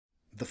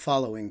The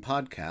following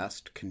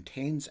podcast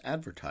contains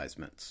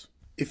advertisements.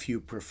 If you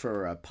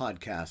prefer a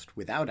podcast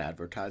without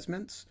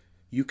advertisements,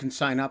 you can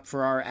sign up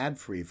for our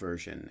ad-free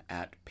version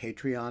at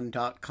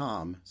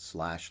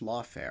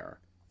patreon.com/lawfare.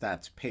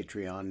 That's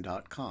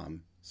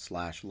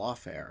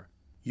patreon.com/lawfare.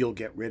 You'll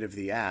get rid of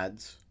the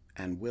ads,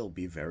 and we'll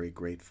be very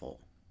grateful.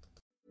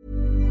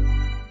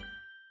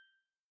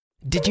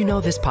 Did you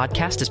know this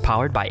podcast is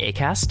powered by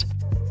Acast?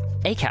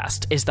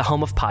 Acast is the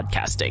home of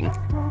podcasting.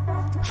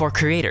 For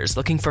creators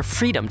looking for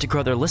freedom to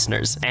grow their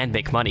listeners and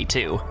make money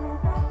too.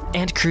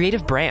 And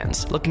creative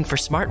brands looking for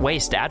smart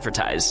ways to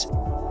advertise.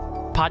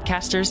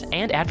 Podcasters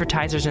and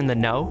advertisers in the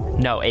know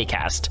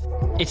Acast.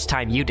 It's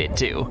time you did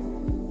too.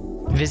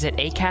 Visit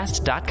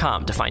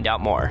acast.com to find out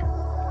more.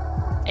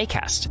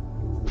 Acast,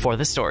 for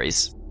the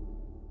stories.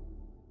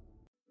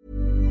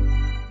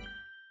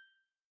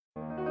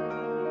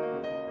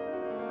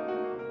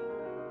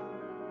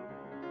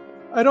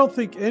 I don't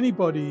think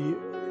anybody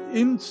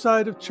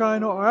inside of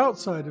China or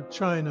outside of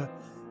China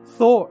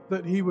thought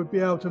that he would be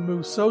able to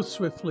move so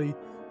swiftly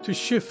to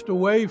shift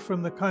away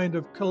from the kind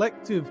of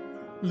collective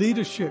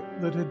leadership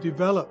that had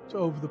developed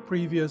over the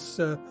previous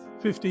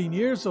 15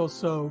 years or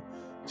so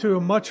to a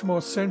much more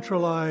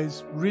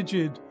centralized,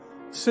 rigid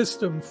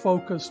system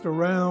focused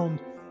around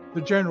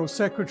the General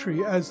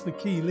Secretary as the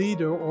key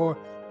leader or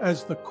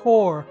as the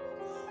core.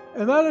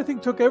 And that, I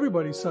think, took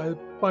everybody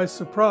by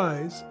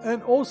surprise.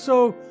 And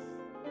also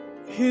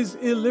his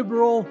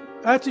illiberal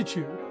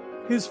attitude.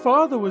 His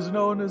father was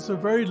known as a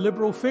very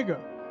liberal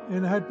figure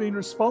and had been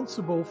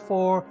responsible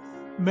for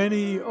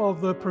many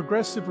of the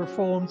progressive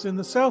reforms in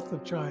the south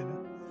of China.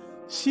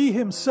 Xi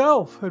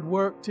himself had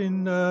worked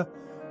in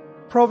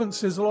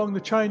provinces along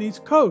the Chinese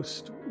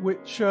coast,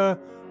 which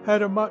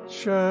had a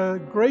much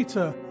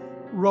greater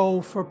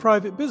role for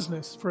private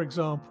business, for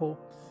example.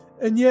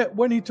 And yet,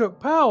 when he took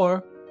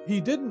power,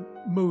 he didn't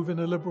move in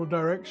a liberal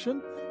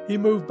direction. He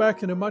moved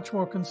back in a much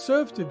more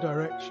conservative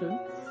direction.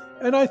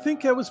 And I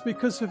think it was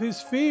because of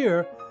his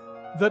fear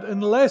that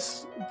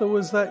unless there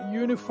was that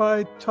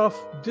unified, tough,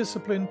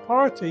 disciplined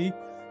party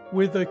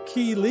with a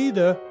key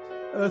leader,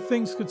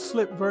 things could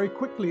slip very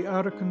quickly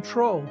out of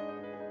control.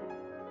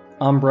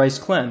 I'm Bryce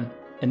Klehm,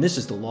 and this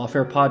is the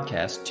Lawfare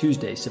Podcast,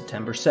 Tuesday,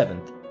 September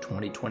 7th,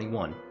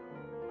 2021.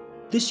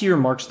 This year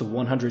marks the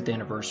 100th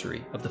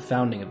anniversary of the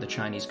founding of the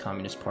Chinese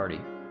Communist Party.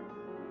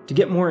 To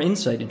get more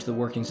insight into the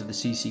workings of the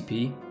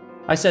CCP,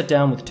 I sat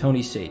down with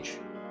Tony Saich,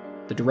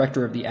 the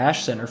director of the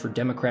Ash Center for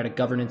Democratic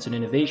Governance and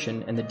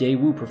Innovation and the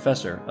Daewoo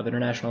Professor of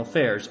International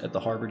Affairs at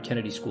the Harvard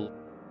Kennedy School.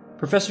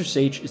 Professor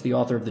Saich is the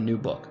author of the new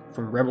book,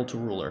 From Rebel to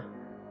Ruler,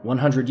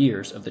 100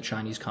 Years of the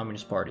Chinese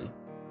Communist Party.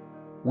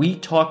 We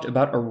talked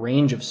about a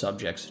range of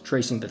subjects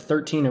tracing the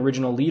 13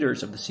 original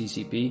leaders of the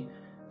CCP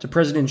to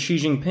President Xi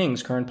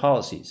Jinping's current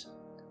policies.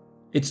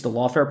 It's the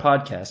Lawfare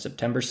Podcast,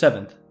 September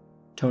 7th,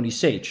 Tony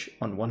Saich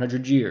on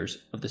 100 Years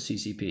of the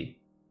CCP.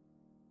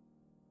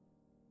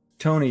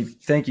 Tony,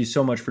 thank you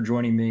so much for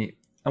joining me.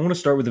 I want to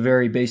start with a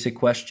very basic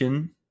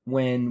question.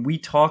 When we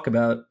talk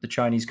about the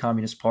Chinese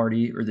Communist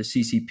Party or the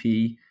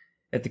CCP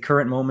at the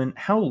current moment,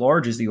 how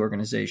large is the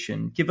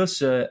organization? Give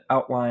us an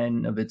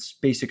outline of its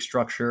basic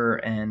structure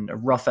and a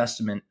rough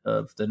estimate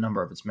of the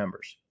number of its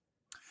members.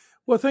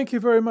 Well, thank you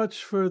very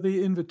much for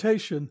the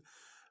invitation.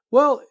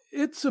 Well,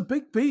 it's a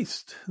big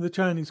beast, the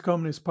Chinese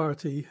Communist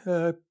Party.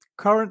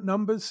 Current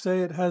numbers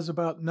say it has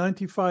about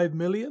 95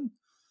 million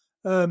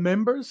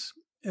members.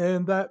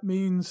 And that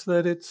means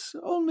that it's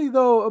only,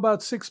 though, about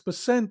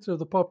 6% of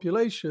the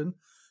population.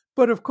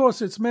 But of course,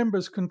 its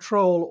members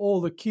control all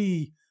the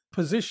key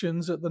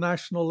positions at the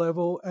national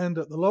level and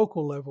at the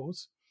local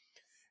levels.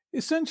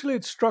 Essentially,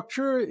 its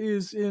structure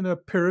is in a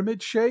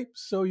pyramid shape.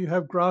 So you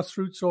have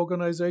grassroots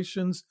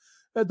organizations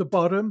at the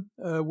bottom,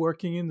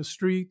 working in the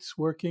streets,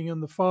 working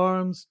in the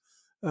farms,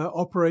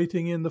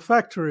 operating in the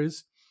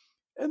factories.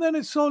 And then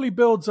it slowly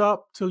builds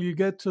up till you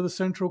get to the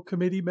Central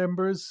Committee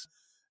members,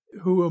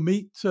 who will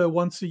meet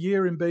once a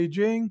year in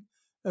Beijing,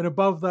 and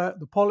above that,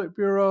 the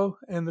Politburo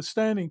and the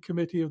Standing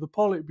Committee of the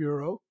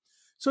Politburo.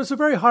 So it's a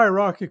very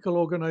hierarchical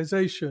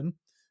organization,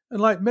 and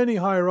like many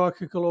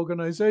hierarchical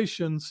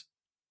organizations,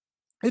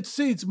 it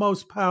cedes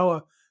most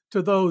power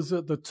to those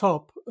at the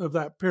top of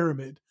that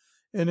pyramid.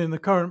 And in the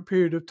current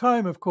period of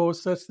time, of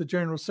course, that's the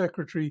General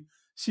Secretary,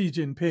 Xi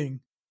Jinping.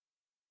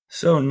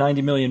 So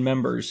 90 million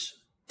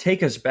members.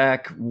 Take us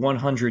back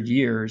 100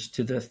 years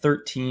to the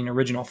 13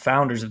 original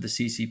founders of the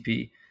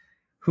CCP.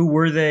 Who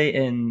were they,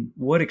 and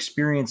what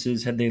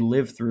experiences had they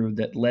lived through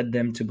that led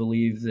them to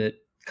believe that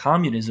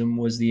communism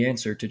was the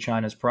answer to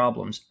China's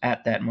problems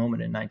at that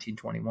moment in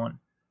 1921?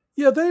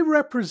 Yeah, they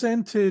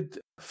represented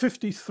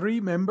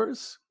 53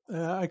 members.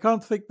 I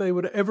can't think they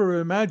would have ever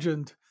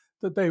imagined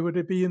that they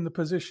would be in the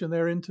position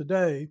they're in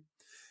today.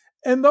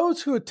 And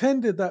those who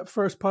attended that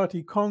First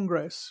Party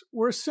Congress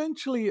were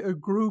essentially a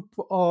group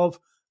of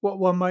what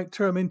one might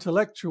term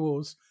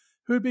intellectuals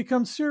who had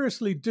become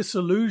seriously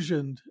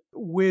disillusioned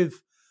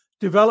with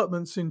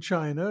developments in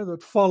China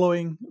that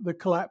following the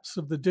collapse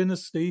of the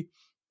dynasty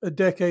a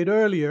decade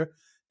earlier,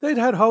 they'd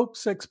had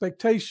hopes,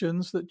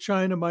 expectations that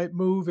China might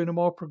move in a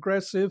more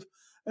progressive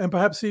and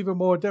perhaps even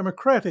more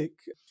democratic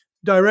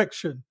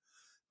direction.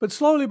 But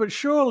slowly but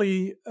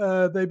surely,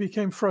 they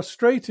became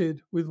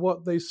frustrated with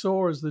what they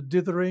saw as the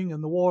dithering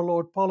and the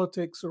warlord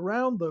politics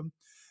around them,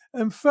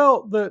 and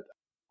felt that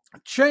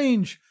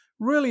change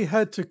really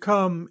had to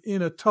come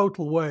in a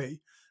total way.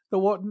 That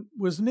what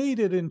was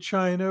needed in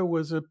China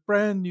was a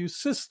brand new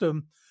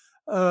system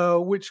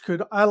which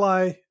could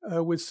ally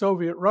with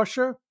Soviet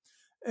Russia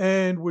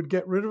and would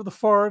get rid of the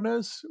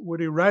foreigners,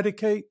 would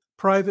eradicate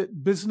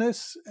private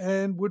business,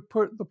 and would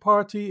put the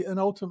party and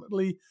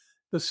ultimately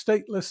the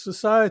stateless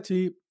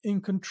society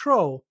in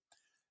control.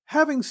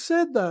 Having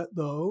said that,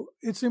 though,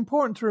 it's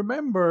important to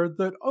remember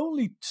that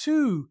only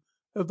 2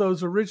 of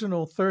those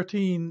original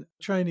 13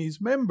 Chinese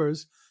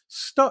members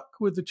stuck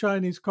with the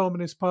Chinese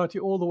Communist Party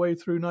all the way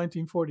through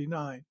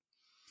 1949.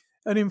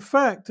 And in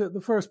fact, at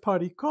the First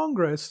Party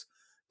Congress,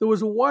 there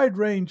was a wide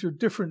range of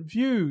different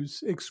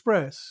views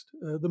expressed.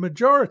 The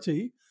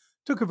majority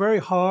took a very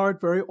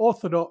hard, very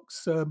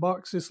orthodox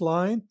Marxist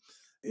line.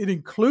 It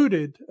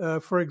included,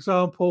 for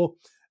example,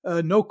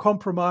 no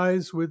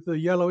compromise with the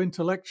yellow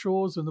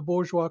intellectuals and the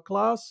bourgeois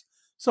class,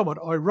 somewhat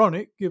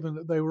ironic given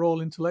that they were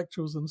all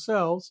intellectuals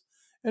themselves,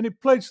 and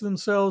it pledged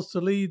themselves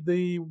to lead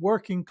the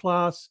working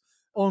class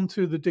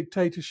onto the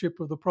dictatorship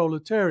of the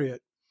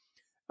proletariat.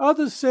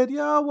 Others said,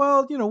 yeah,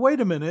 well, wait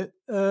a minute,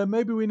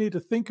 maybe we need to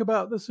think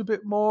about this a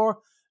bit more.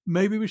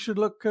 Maybe we should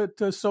look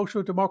at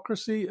social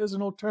democracy as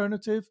an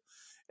alternative.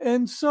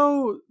 And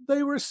so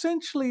they were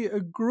essentially a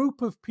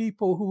group of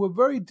people who were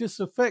very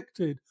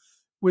disaffected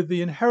with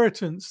the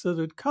inheritance that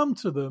had come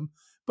to them,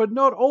 but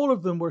not all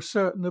of them were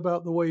certain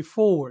about the way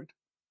forward.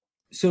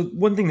 So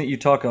one thing that you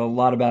talk a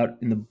lot about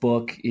in the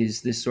book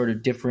is this sort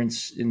of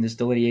difference in this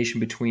delineation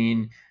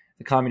between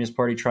the Communist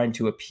Party trying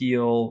to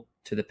appeal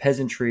to the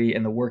peasantry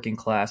and the working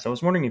class. I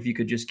was wondering if you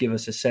could just give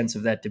us a sense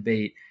of that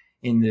debate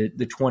in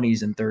the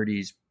 20s and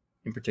 30s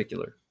in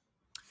particular.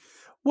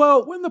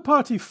 Well, when the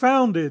party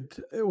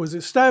it was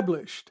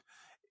established,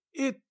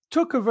 it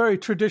took a very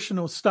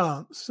traditional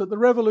stance that the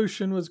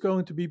revolution was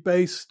going to be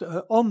based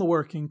on the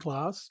working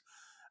class,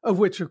 of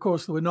which, of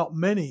course, there were not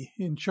many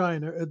in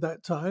China at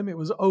that time. It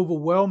was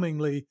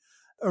overwhelmingly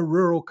a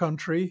rural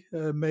country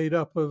made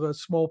up of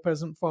small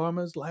peasant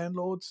farmers,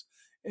 landlords,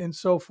 and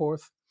so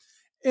forth.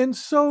 And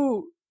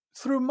so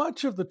through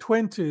much of the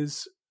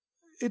 20s,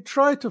 it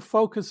tried to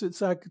focus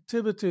its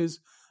activities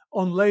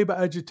on labor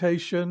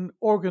agitation,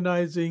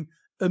 organizing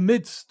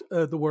amidst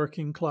the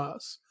working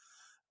class.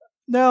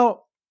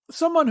 Now,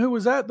 someone who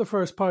was at the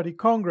First Party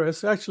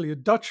Congress, actually a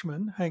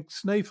Dutchman, Henk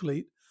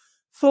Sneevliet,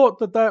 thought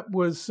that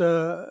was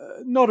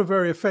not a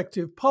very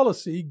effective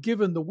policy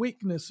given the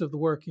weakness of the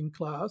working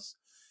class,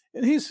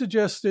 and he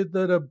suggested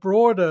that a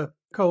broader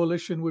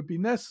coalition would be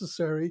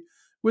necessary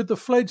with the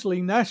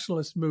fledgling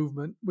nationalist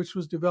movement which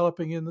was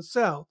developing in the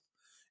South.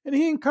 And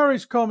he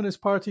encouraged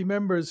Communist Party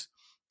members,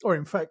 or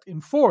in fact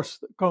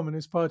enforced that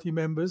Communist Party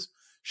members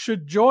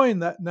should join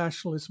that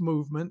nationalist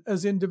movement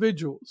as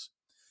individuals.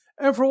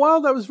 And for a while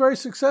that was very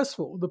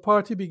successful. The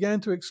party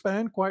began to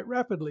expand quite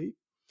rapidly.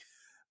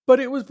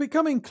 But it was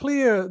becoming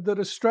clear that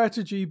a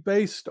strategy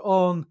based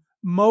on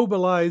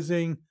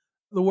mobilizing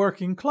the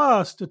working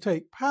class to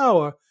take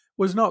power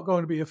was not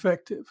going to be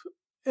effective.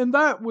 And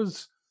that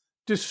was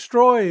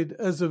destroyed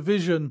as a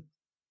vision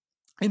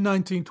in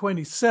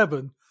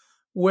 1927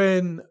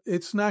 when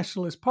its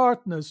nationalist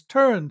partners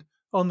turned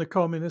on the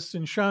communists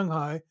in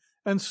Shanghai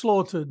and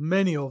slaughtered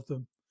many of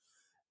them.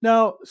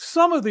 Now,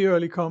 some of the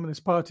early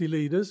Communist Party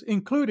leaders,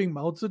 including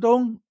Mao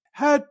Zedong,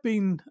 had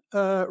been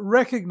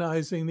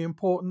recognizing the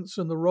importance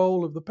and the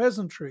role of the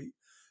peasantry.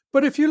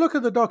 But if you look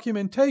at the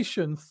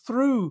documentation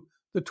through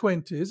the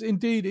 20s,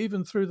 indeed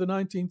even through the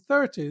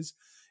 1930s,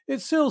 it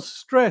still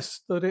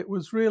stressed that it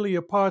was really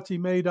a party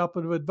made up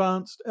of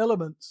advanced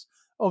elements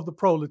of the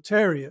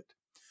proletariat.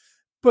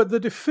 But the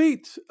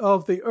defeat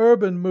of the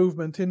urban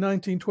movement in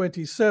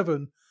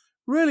 1927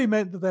 really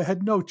meant that they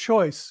had no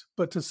choice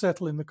but to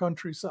settle in the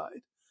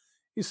countryside.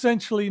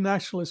 Essentially,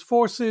 nationalist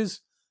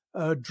forces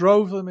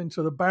drove them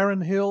into the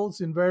barren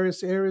hills in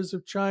various areas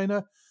of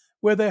China,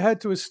 where they had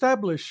to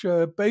establish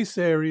base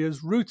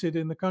areas rooted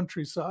in the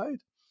countryside.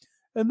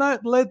 And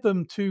that led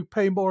them to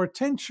pay more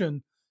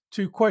attention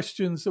to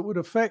questions that would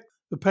affect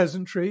the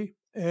peasantry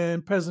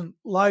and peasant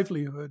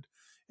livelihood.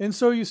 And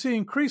so you see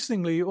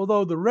increasingly,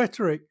 although the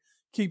rhetoric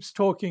keeps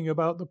talking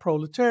about the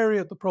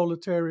proletariat, the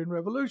proletarian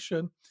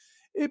revolution,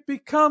 it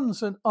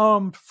becomes an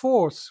armed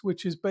force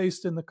which is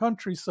based in the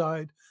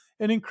countryside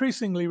and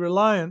increasingly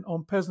reliant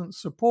on peasant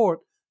support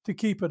to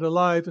keep it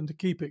alive and to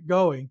keep it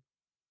going.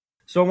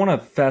 So I want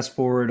to fast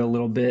forward a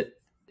little bit.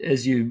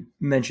 As you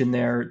mentioned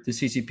there, the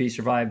CCP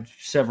survived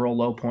several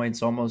low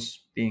points, almost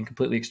being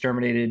completely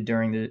exterminated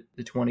during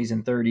the 20s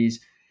and 30s.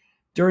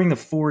 During the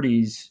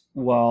 40s,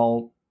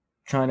 while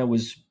China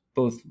was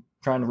both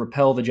trying to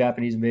repel the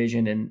Japanese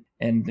invasion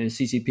and the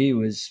CCP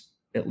was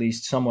at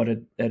least somewhat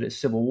at a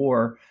civil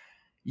war,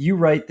 you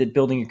write that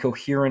building a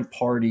coherent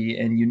party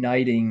and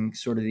uniting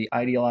sort of the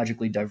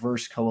ideologically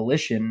diverse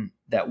coalition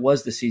that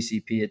was the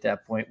CCP at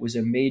that point was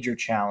a major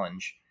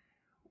challenge.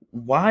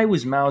 Why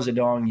was Mao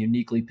Zedong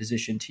uniquely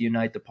positioned to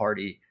unite the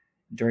party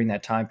during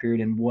that time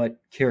period, and what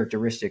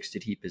characteristics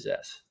did he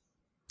possess?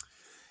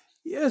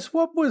 Yes,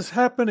 what was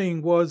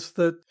happening was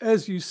that,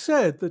 as you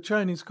said, the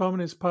Chinese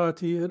Communist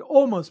Party had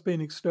almost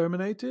been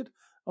exterminated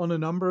on a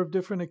number of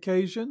different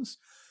occasions.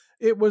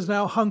 It was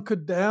now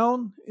hunkered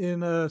down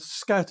in a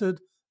scattered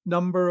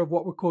number of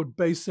what were called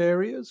base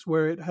areas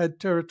where it had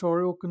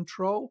territorial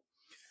control.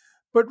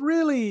 But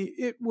really,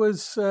 it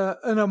was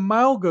an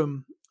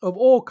amalgam of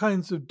all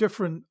kinds of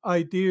different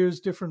ideas,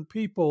 different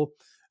people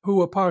who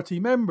were party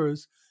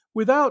members,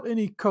 without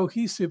any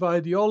cohesive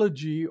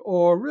ideology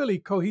or really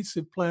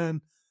cohesive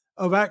plan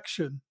of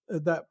action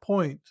at that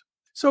point.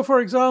 So, for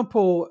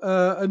example,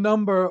 a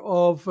number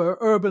of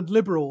urban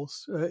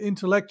liberals,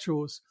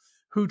 intellectuals,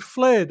 who'd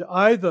fled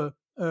either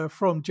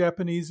from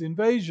Japanese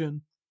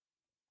invasion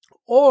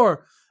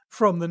or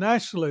from the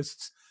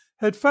nationalists,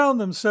 had found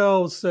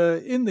themselves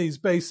in these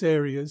base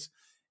areas,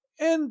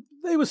 and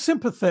they were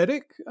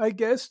sympathetic, I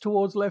guess,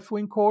 towards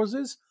left-wing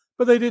causes,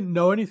 but they didn't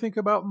know anything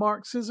about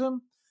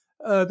Marxism.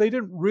 They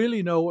didn't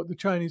really know what the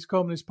Chinese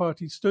Communist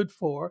Party stood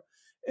for.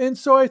 And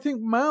so I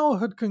think Mao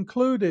had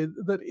concluded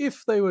that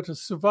if they were to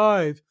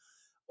survive,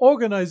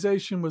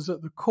 organization was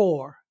at the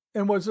core.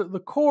 And was at the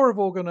core of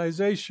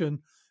organization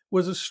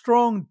was a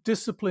strong,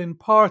 disciplined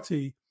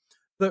party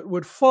that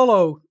would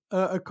follow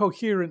a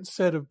coherent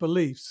set of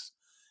beliefs.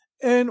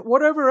 And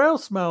whatever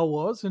else Mao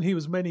was, and he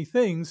was many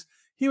things,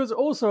 he was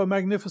also a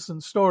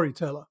magnificent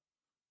storyteller.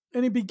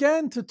 And he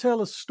began to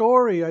tell a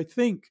story, I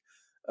think,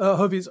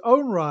 of his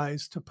own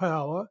rise to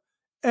power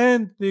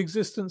and the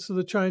existence of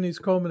the Chinese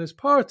Communist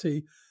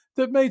Party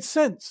that made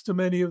sense to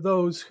many of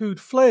those who'd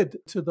fled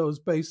to those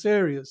base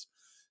areas.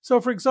 So,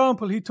 for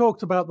example, he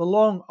talked about the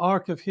long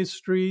arc of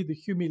history, the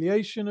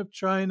humiliation of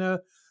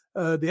China,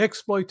 the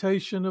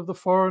exploitation of the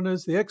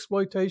foreigners, the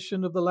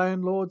exploitation of the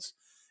landlords.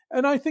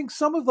 And I think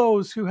some of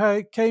those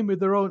who came with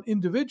their own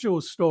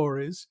individual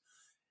stories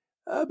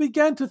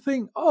began to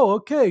think, oh,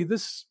 okay,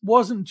 this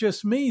wasn't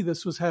just me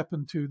this was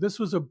happened to. This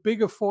was a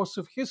bigger force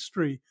of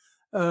history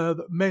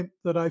that meant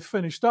that I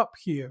finished up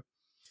here.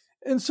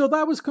 And so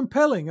that was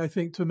compelling, I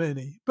think, to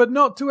many, but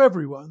not to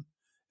everyone.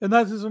 And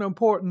that is an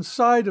important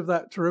side of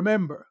that to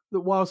remember,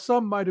 that while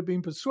some might have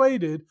been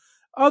persuaded,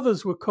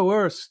 others were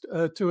coerced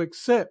to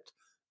accept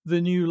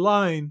the new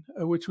line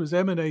which was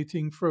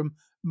emanating from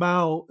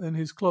Mao and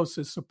his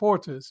closest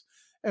supporters.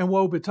 And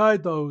woe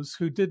betide those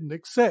who didn't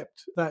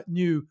accept that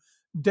new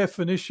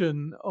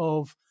definition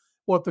of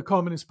what the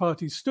Communist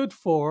Party stood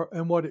for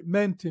and what it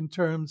meant in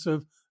terms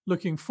of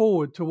looking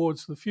forward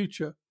towards the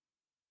future.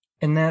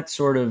 And that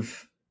sort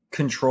of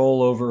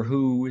control over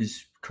who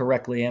is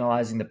correctly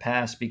analyzing the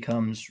past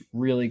becomes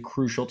really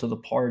crucial to the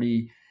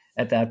party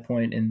at that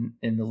point in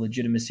the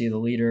legitimacy of the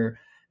leader.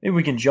 Maybe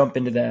we can jump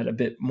into that a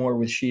bit more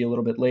with Xi a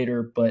little bit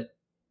later, but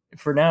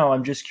for now,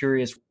 I'm just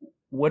curious,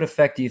 what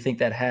effect do you think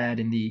that had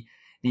in the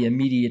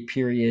immediate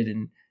period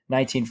in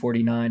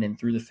 1949 and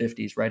through the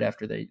 50s, right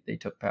after they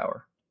took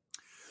power?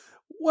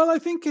 Well, I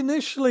think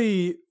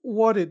initially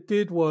what it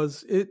did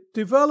was it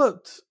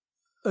developed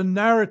a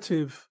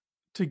narrative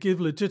to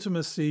give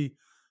legitimacy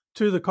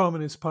to the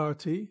Communist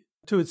Party,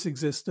 to its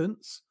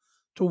existence,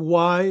 to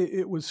why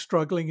it was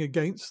struggling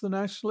against the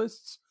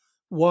nationalists,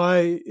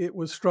 why it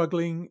was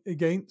struggling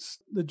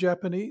against the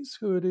Japanese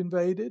who had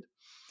invaded.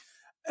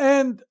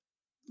 And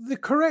the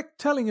correct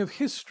telling of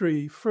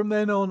history from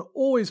then on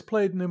always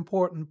played an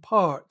important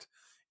part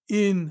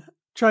in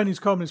Chinese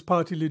Communist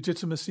Party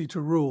legitimacy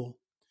to rule.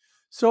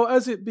 So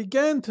as it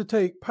began to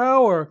take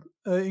power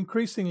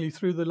increasingly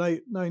through the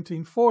late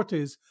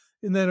 1940s,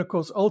 and then, of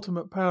course,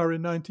 ultimate power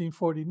in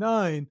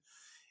 1949,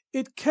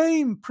 it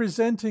came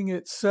presenting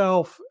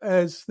itself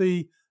as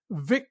the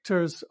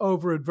victors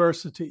over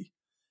adversity.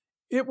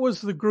 It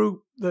was the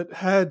group that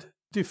had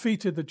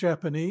defeated the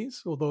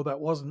Japanese, although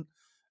that wasn't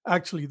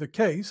actually the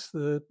case.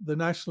 The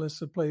nationalists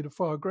had played a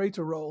far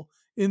greater role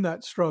in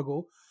that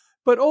struggle.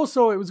 But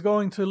also it was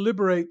going to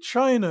liberate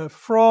China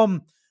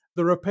from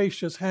the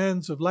rapacious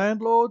hands of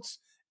landlords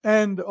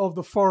and of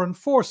the foreign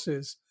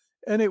forces.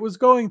 And it was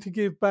going to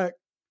give back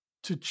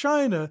to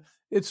China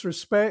its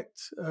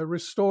respect,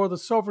 restore the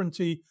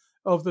sovereignty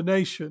of the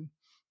nation.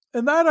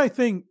 And that, I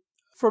think,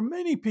 for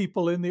many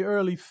people in the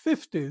early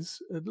 50s,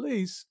 at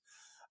least,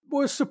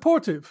 were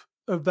supportive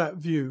of that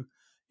view.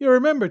 You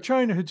remember,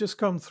 China had just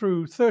come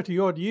through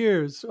 30-odd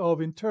years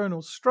of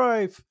internal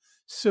strife,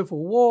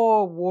 civil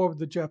war, war with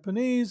the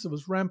Japanese, there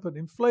was rampant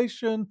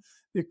inflation,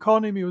 the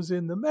economy was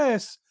in the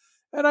mess.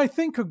 And I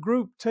think a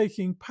group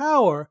taking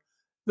power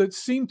that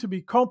seemed to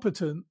be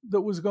competent,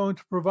 that was going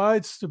to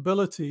provide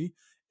stability,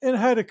 and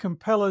had a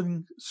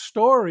compelling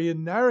story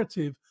and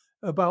narrative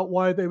about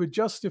why they were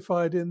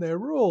justified in their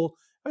rule,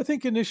 I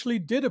think initially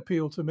did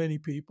appeal to many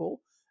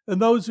people. And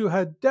those who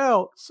had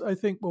doubts, I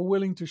think, were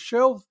willing to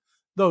shelve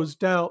those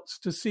doubts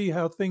to see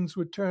how things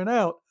would turn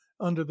out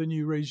under the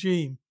new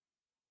regime.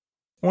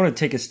 I want to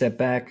take a step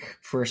back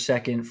for a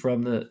second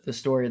from the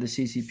story of the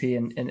CCP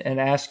and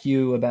ask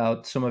you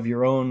about some of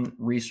your own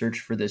research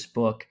for this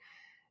book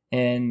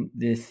and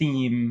the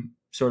theme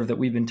sort of that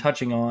we've been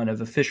touching on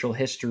of official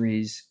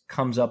histories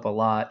comes up a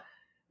lot.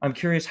 I'm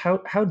curious,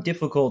 how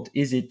difficult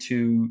is it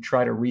to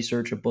try to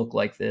research a book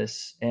like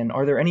this? And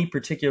are there any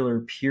particular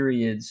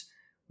periods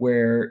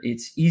where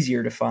it's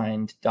easier to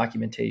find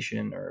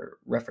documentation or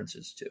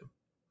references to?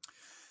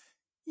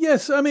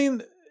 Yes, I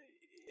mean,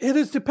 it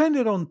has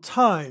depended on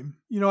time.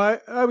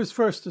 I was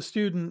first a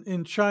student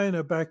in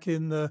China back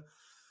in the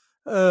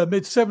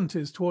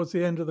mid-70s, towards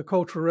the end of the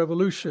Cultural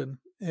Revolution.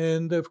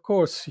 And of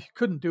course, you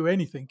couldn't do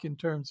anything in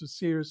terms of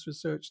serious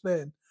research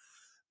then.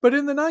 But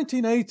in the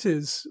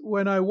 1980s,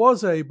 when I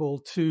was able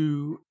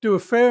to do a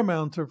fair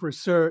amount of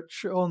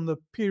research on the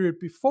period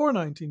before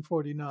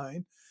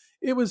 1949,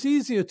 it was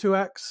easier to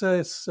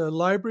access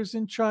libraries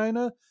in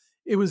China.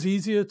 It was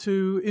easier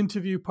to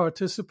interview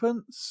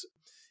participants.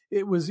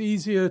 It was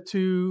easier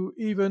to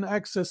even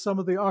access some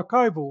of the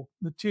archival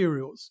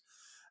materials.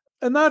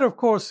 And that, of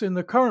course, in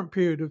the current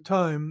period of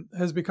time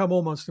has become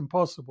almost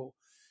impossible.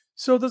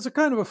 So there's a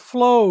kind of a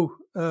flow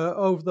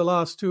over the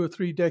last 2 or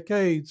 3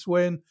 decades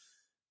when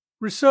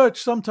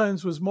research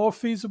sometimes was more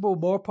feasible,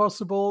 more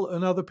possible,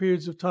 and other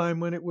periods of time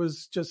when it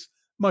was just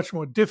much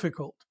more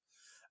difficult.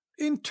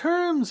 In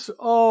terms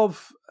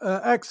of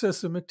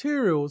access of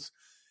materials,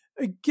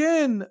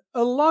 again,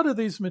 a lot of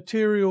these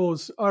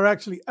materials are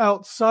actually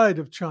outside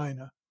of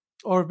China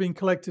or have been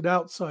collected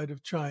outside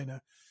of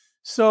China.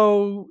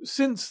 So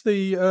since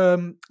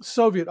the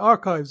Soviet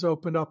archives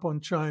opened up on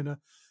China,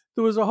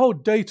 there was a whole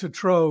data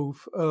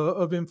trove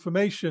of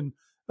information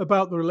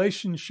about the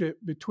relationship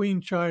between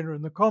China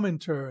and the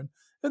Comintern,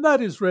 and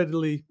that is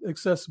readily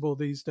accessible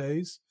these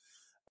days.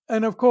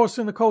 And of course,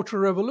 in the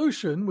Cultural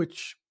Revolution,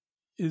 which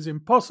is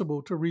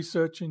impossible to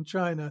research in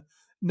China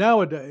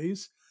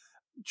nowadays,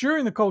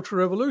 during the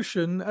Cultural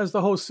Revolution, as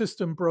the whole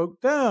system broke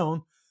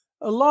down,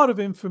 a lot of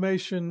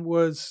information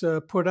was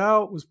put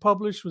out, was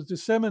published, was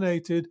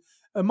disseminated,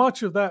 and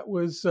much of that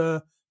was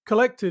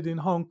collected in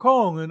Hong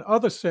Kong and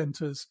other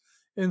centers.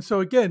 And so,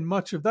 again,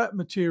 much of that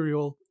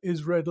material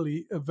is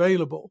readily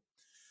available.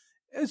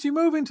 As you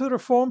move into the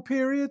reform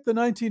period, the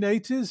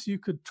 1980s, you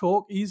could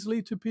talk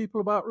easily to people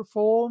about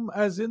reform,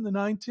 as in the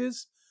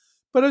 90s.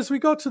 But as we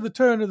got to the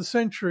turn of the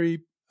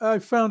century, I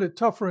found it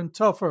tougher and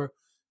tougher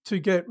to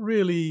get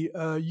really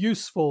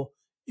useful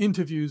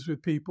interviews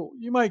with people.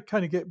 You might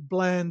kind of get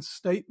bland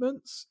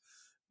statements,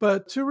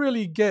 but to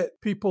really get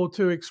people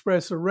to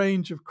express a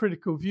range of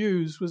critical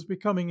views was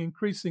becoming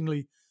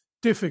increasingly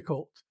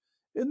difficult.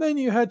 And then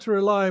you had to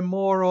rely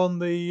more on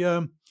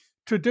the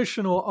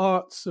traditional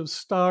arts of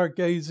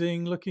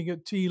stargazing, looking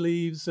at tea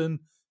leaves and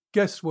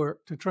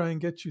guesswork to try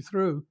and get you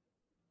through.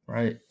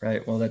 Right.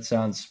 Well, that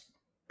sounds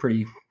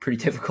pretty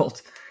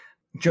difficult.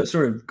 Just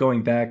sort of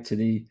going back to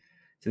the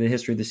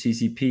history of the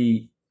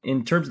CCP,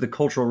 in terms of the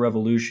Cultural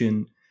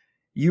Revolution,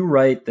 you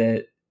write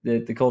that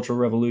the Cultural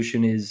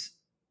Revolution is,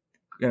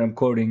 and I'm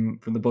quoting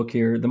from the book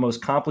here, the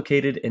most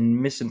complicated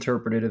and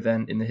misinterpreted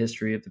event in the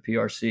history of the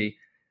PRC.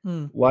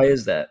 Why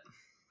is that?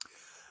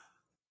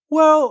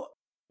 Well,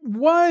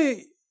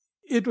 why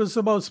it was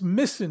the most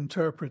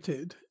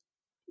misinterpreted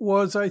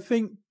was, I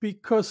think,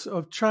 because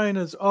of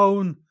China's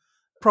own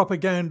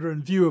propaganda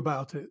and view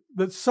about it,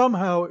 that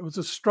somehow it was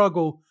a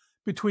struggle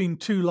between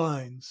two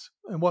lines.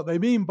 And what they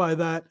mean by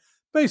that,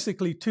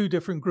 basically 2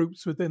 different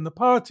groups within the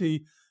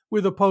party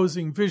with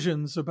opposing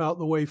visions about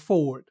the way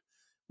forward.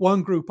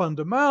 One group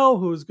under Mao,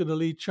 who was going to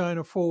lead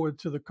China forward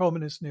to the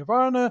communist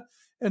nirvana,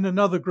 and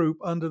another group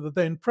under the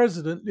then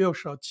president, Liu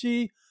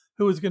Shaoqi,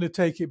 who was going to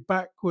take it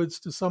backwards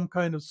to some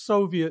kind of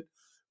Soviet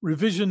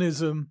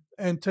revisionism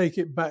and take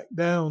it back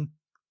down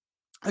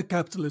a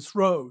capitalist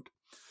road.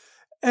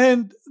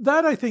 And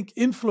that, I think,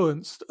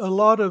 influenced a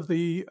lot of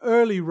the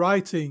early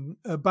writing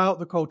about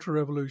the Cultural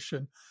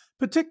Revolution,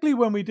 particularly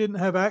when we didn't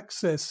have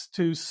access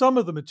to some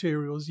of the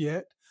materials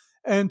yet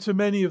and to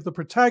many of the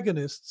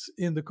protagonists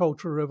in the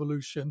Cultural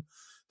Revolution,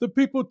 that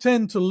people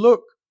tend to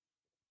look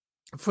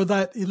for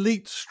that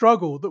elite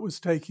struggle that was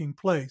taking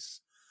place.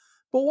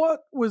 But what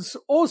was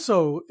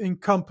also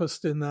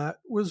encompassed in that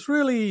was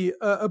really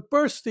a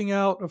bursting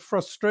out of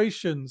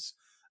frustrations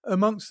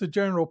amongst the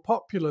general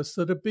populace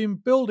that had been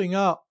building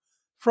up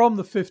from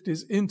the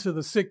 50s into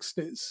the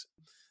 60s.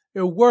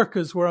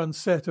 Workers were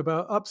upset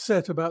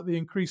about the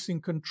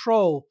increasing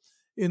control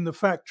in the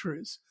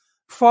factories.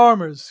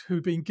 Farmers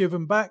who'd been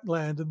given back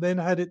land and then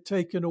had it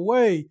taken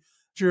away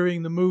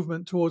during the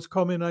movement towards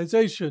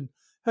communization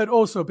had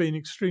also been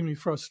extremely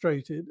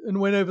frustrated. And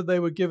whenever they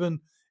were given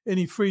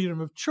any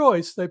freedom of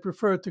choice, they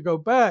preferred to go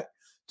back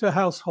to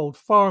household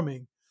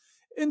farming.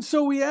 And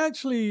so we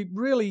actually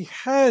really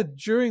had,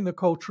 during the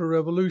Cultural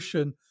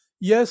Revolution,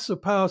 yes, a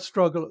power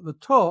struggle at the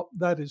top,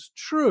 that is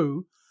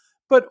true,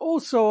 but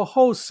also a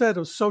whole set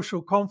of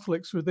social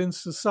conflicts within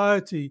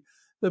society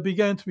that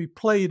began to be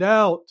played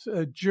out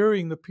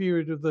during the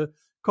period of the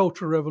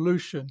Cultural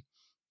Revolution.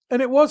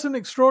 And it was an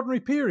extraordinary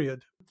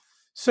period.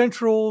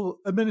 Central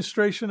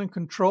administration and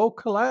control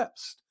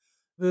collapsed.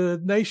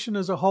 The nation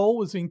as a whole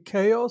was in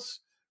chaos.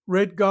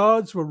 Red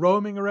Guards were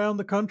roaming around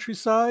the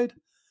countryside.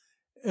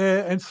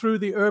 and through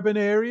the urban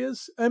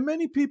areas. And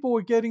many people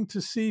were getting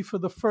to see for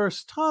the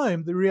first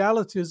time the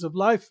realities of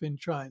life in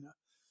China.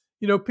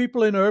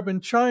 People in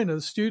urban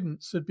China,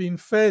 students, had been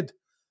fed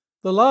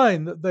the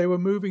line that they were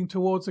moving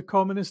towards a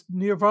communist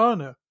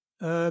nirvana.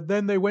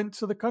 Then they went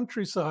to the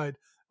countryside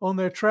on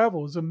their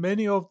travels, and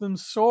many of them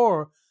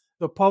saw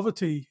the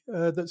poverty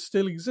that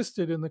still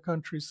existed in the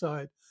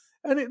countryside.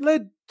 And it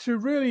led to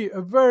really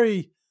a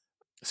very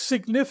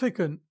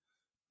significant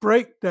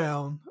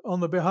breakdown on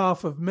the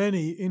behalf of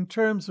many in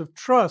terms of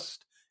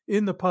trust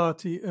in the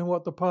party and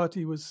what the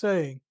party was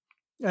saying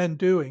and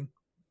doing.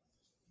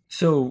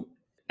 So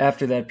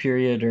after that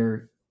period,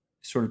 or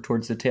sort of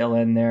towards the tail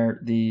end there,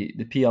 the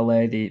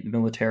PLA, the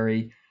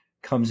military,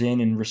 comes in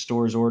and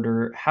restores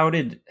order. How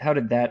did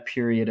that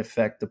period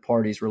affect the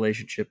party's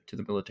relationship to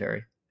the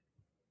military?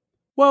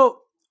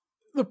 Well,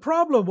 the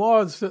problem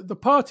was that the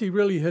party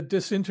really had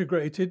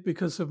disintegrated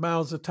because of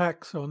Mao's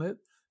attacks on it.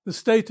 The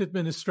state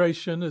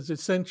administration has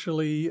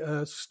essentially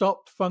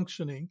stopped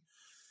functioning.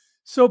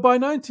 So by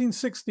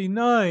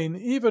 1969,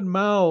 even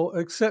Mao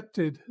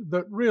accepted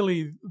that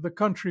really the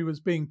country was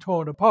being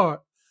torn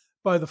apart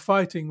by the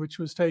fighting which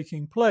was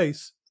taking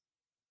place.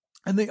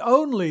 And the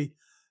only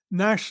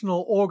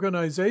national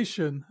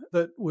organization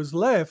that was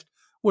left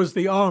was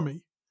the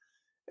army.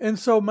 And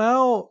so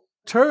Mao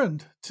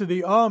turned to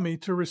the army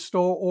to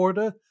restore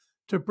order,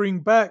 to bring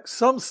back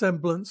some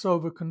semblance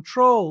of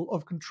control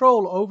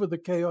over the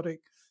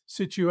chaotic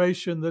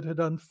situation that had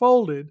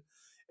unfolded.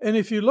 And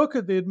if you look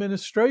at the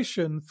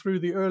administration through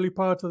the early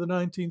part of the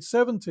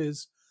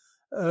 1970s,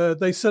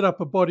 they set up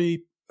a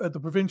body at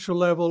the provincial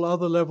level,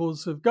 other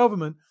levels of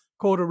government,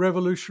 called a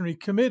Revolutionary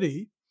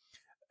Committee.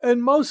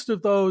 And most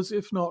of those,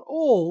 if not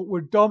all, were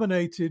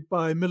dominated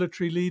by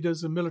military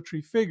leaders and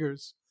military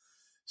figures.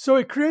 So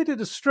it created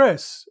a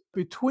stress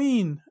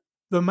between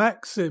the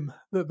maxim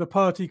that the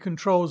party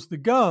controls the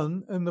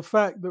gun and the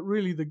fact that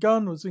really the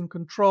gun was in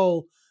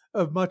control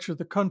of much of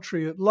the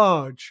country at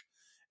large.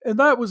 And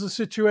that was a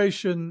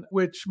situation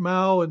which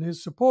Mao and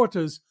his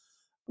supporters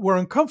were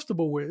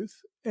uncomfortable with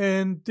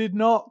and did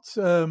not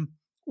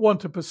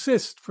want to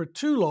persist for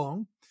too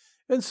long.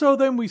 And so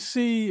then we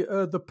see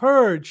the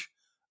purge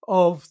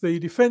of the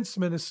defense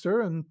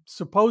minister and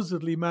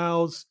supposedly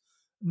Mao's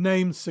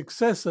named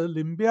successor,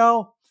 Lin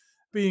Biao,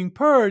 being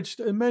purged,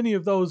 and many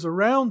of those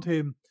around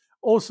him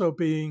also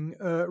being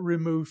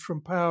removed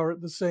from power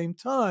at the same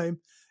time,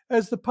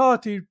 as the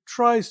party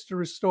tries to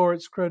restore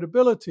its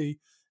credibility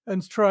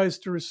and tries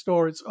to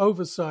restore its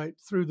oversight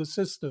through the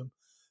system.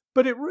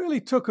 But it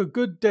really took a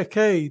good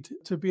decade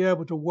to be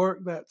able to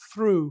work that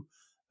through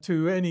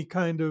to any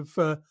kind of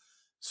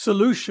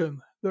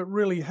solution that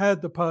really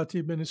had the party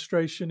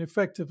administration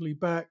effectively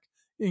back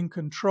in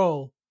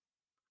control.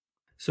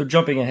 So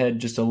jumping ahead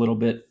just a little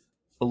bit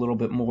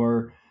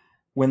more,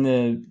 when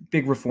the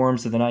big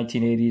reforms of the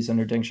 1980s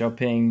under Deng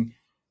Xiaoping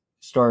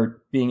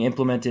start being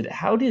implemented,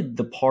 how did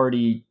the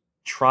party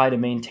try to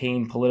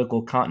maintain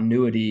political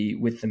continuity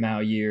with the Mao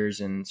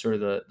years and sort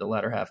of the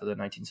latter half of the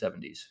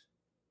 1970s?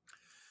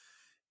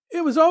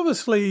 It was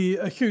obviously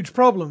a huge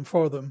problem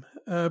for them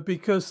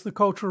because the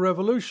Cultural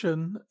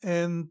Revolution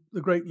and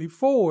the Great Leap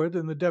Forward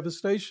and the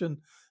devastation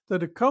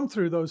that had come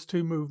through those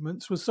two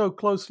movements was so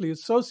closely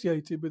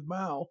associated with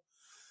Mao.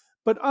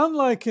 But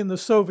unlike in the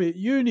Soviet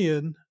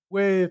Union,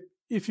 where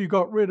if you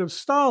got rid of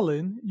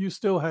Stalin, you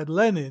still had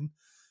Lenin,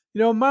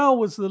 Mao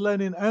was the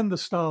Lenin and the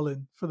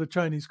Stalin for the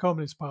Chinese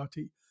Communist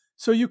Party.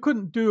 So you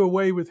couldn't do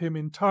away with him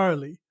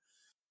entirely.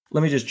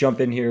 Let me just jump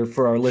in here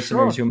for our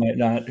listeners who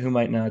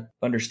might not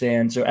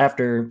understand. So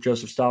after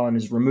Joseph Stalin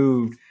is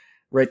removed,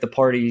 right, the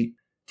party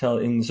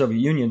in the Soviet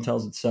Union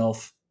tells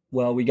itself,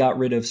 well, we got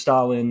rid of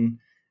Stalin,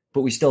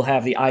 but we still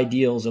have the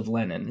ideals of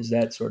Lenin. Is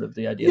that sort of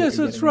the idea? Yes,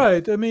 that's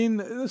right. I mean,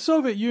 the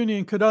Soviet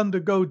Union could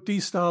undergo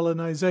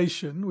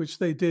de-Stalinization, which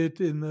they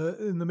did in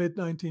the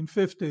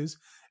mid-1950s.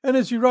 And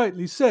as you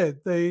rightly said,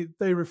 they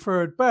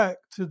referred back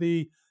to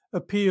the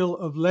appeal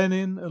of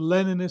Lenin, a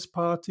Leninist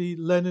party,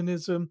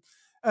 Leninism,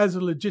 as a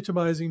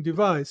legitimizing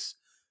device.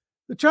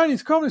 The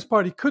Chinese Communist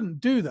Party couldn't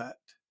do that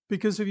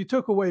because if you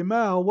took away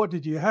Mao, what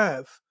did you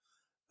have?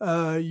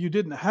 You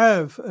didn't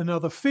have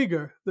another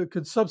figure that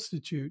could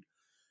substitute.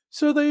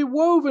 So they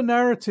wove a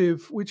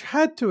narrative which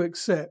had to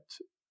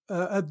accept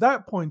at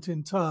that point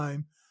in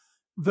time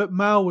that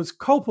Mao was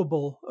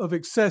culpable of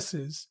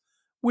excesses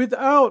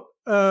without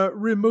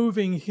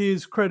removing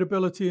his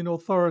credibility and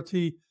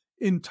authority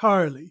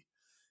entirely.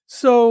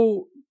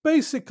 So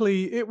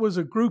basically, it was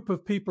a group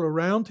of people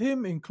around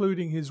him,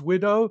 including his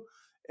widow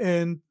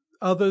and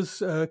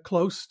others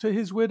close to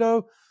his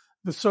widow,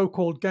 the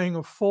so-called Gang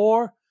of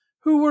Four,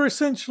 who were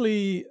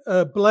essentially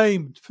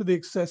blamed for the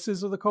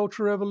excesses of the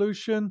Cultural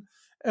Revolution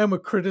and were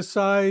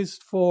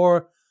criticized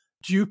for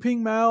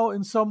duping Mao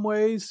in some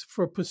ways,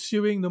 for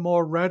pursuing the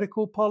more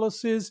radical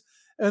policies,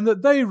 and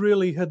that they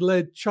really had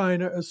led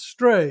China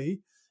astray,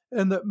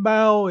 and that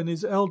Mao in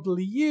his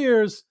elderly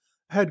years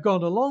had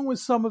gone along with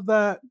some of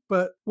that,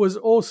 but was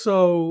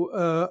also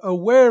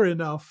aware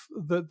enough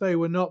that they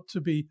were not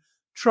to be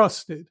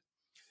trusted.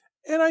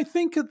 And I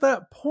think at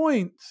that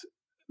point,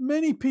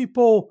 many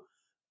people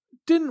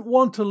didn't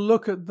want to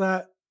look at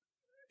that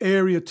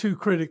area too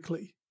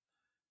critically.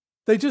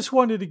 They just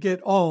wanted to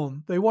get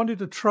on. They wanted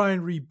to try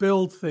and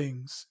rebuild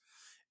things.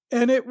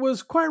 And it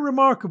was quite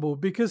remarkable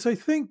because I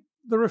think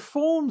the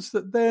reforms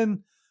that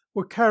then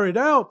were carried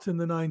out in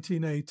the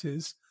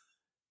 1980s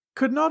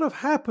could not have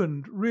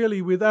happened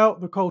really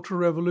without the Cultural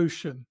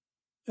Revolution.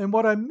 And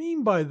what I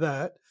mean by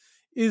that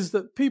is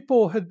that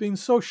people had been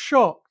so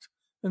shocked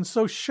and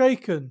so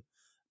shaken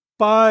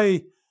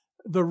by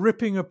the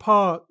ripping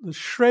apart, the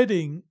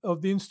shredding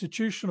of the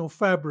institutional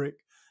fabric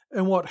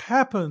and what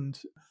happened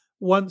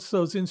once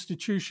those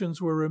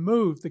institutions were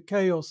removed, the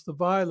chaos, the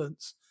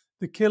violence,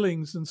 the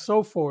killings, and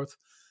so forth,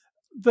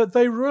 that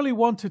they really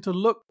wanted to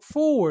look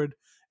forward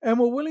and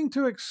were willing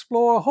to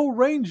explore a whole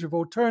range of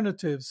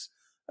alternatives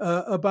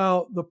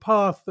about the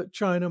path that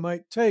China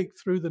might take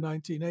through the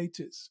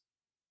 1980s.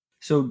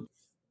 So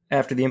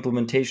after the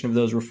implementation of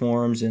those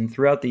reforms and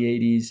throughout the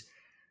 80s,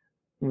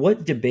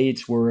 what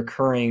debates were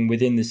occurring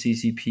within the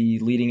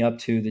CCP leading up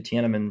to the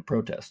Tiananmen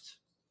protests?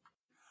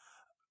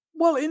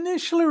 Well,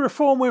 initially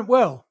reform went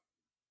well.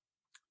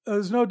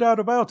 There's no doubt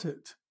about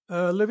it.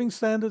 Living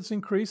standards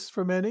increased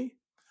for many.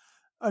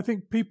 I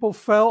think people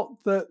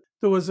felt that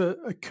there was a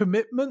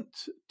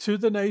commitment to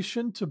the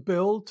nation to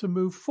build, to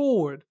move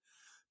forward.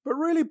 But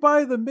really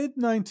by the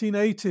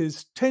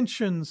mid-1980s,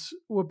 tensions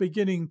were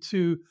beginning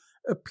to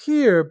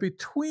appear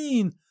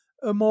between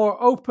a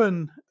more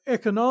open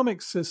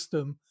economic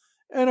system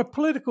and a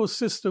political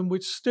system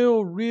which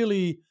still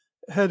really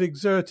had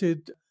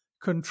exerted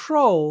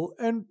control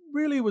and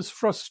really was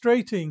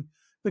frustrating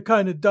the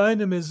kind of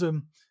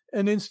dynamism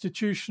and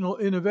institutional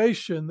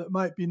innovation that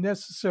might be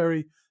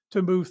necessary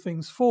to move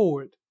things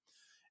forward.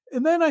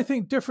 And then I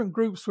think different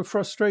groups were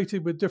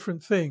frustrated with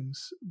different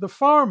things. The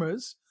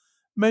farmers,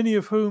 many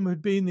of whom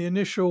had been the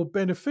initial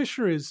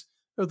beneficiaries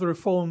of the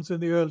reforms in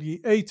the early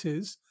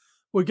 80s,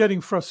 were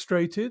getting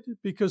frustrated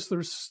because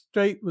the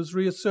state was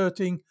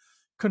reasserting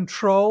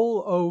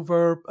control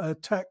over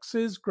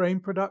taxes, grain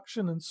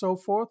production, and so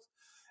forth,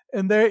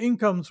 and their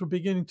incomes were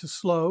beginning to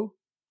slow.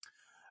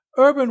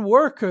 Urban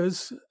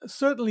workers,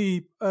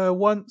 certainly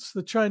once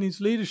the Chinese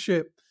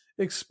leadership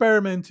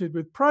experimented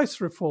with price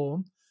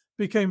reform,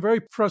 became very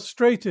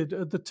frustrated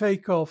at the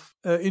takeoff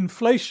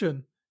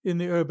inflation in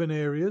the urban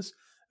areas.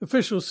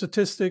 Official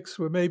statistics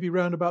were maybe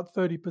around about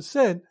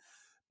 30%,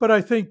 but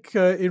I think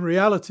in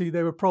reality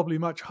they were probably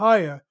much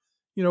higher.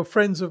 You know,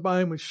 friends of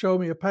mine would show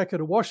me a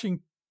packet of washing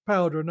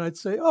powder and I'd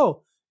say,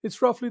 oh,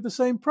 it's roughly the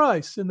same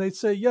price. And they'd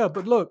say, yeah,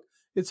 but look,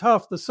 it's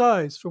half the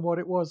size from what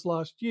it was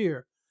last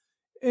year.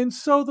 And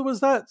so there was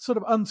that sort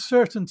of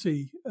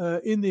uncertainty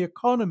in the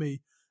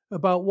economy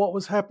about what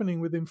was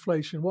happening with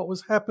inflation, what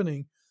was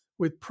happening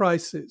with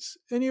prices.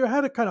 And you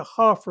had a kind of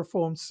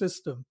half-reformed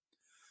system.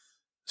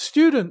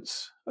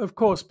 Students, of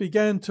course,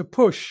 began to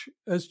push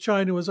as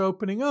China was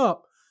opening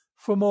up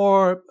for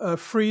more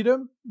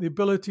freedom, the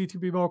ability to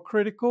be more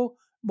critical,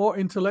 more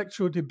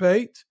intellectual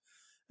debate.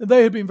 And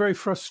they had been very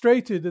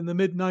frustrated in the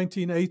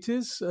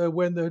mid-1980s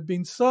when there had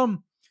been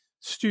some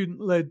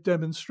student-led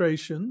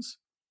demonstrations,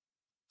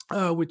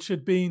 which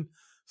had been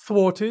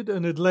thwarted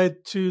and had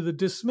led to the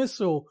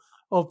dismissal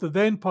of the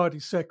then party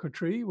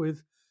secretary,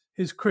 with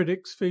his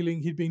critics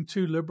feeling he'd been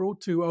too liberal,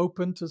 too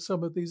open to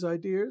some of these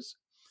ideas.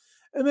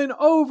 And then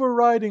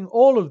overriding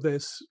all of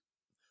this,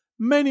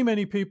 many,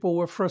 many people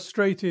were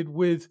frustrated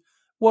with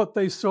what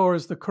they saw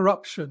as the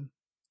corruption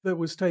that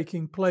was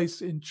taking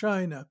place in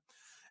China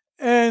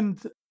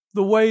and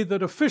the way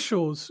that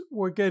officials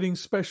were getting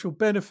special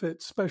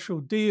benefits, special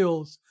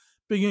deals,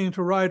 beginning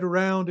to ride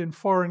around in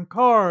foreign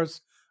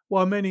cars,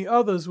 while many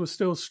others were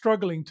still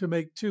struggling to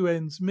make two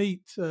ends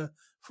meet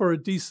for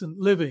a decent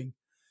living.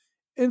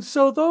 And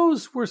so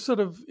those were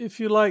sort of, if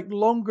you like,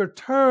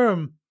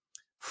 longer-term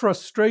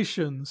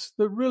frustrations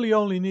that really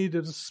only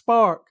needed a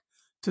spark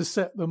to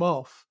set them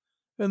off.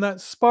 And that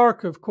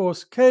spark, of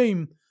course,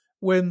 came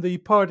when the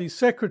party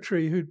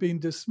secretary, who'd been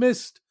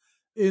dismissed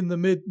in the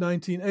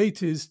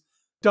mid-1980s,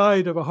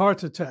 died of a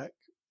heart attack.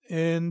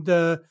 And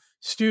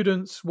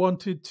students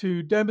wanted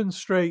to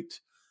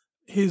demonstrate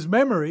his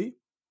memory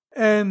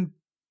and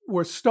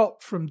were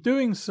stopped from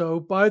doing so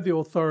by the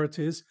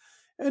authorities.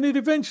 And it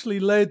eventually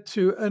led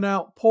to an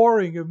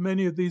outpouring of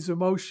many of these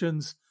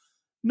emotions,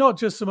 not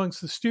just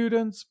amongst the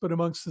students, but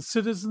amongst the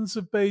citizens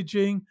of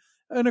Beijing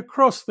and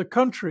across the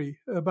country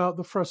about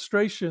the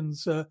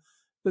frustrations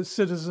that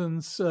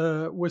citizens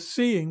were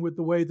seeing with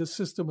the way the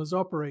system was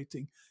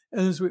operating.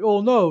 And as we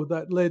all know,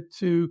 that led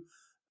to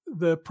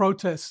the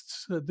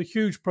protests, the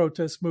huge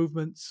protest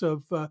movements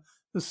of the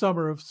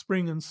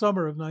spring and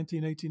summer of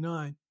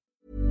 1989.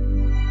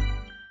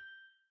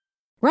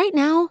 Right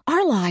now,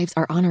 our lives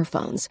are on our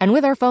phones. And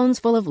with our phones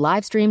full of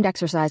live-streamed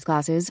exercise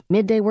classes,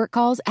 midday work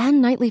calls, and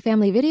nightly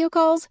family video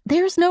calls,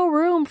 there's no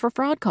room for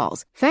fraud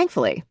calls.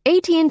 Thankfully,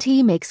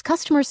 AT&T makes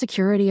customer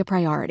security a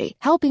priority,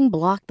 helping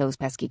block those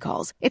pesky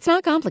calls. It's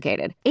not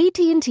complicated.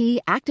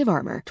 AT&T Active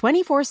Armor,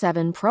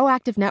 24/7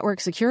 proactive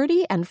network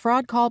security and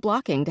fraud call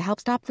blocking to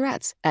help stop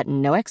threats at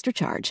no extra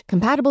charge.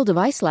 Compatible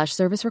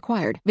device/service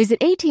required.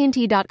 Visit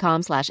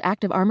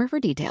AT&T.com/activearmor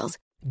for details.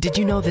 Did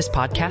you know this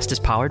podcast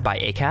is powered by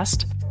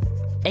Acast?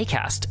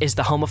 Acast is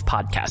the home of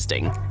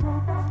podcasting.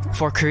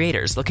 For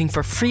creators looking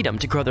for freedom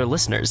to grow their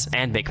listeners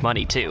and make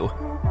money too.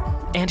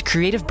 And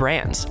creative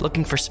brands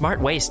looking for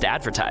smart ways to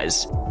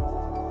advertise.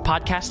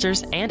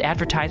 Podcasters and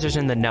advertisers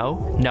in the know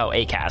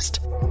Acast.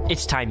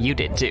 It's time you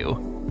did too.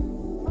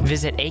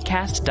 Visit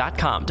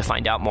acast.com to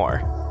find out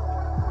more.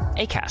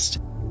 Acast,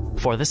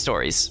 for the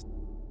stories.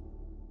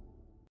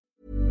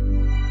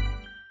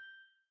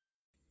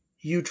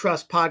 You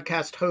trust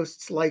podcast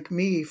hosts like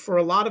me for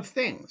a lot of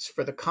things,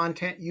 for the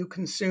content you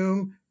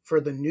consume,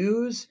 for the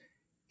news,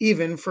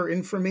 even for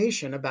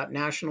information about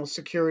national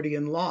security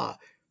and law.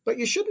 But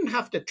you shouldn't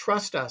have to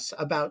trust us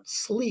about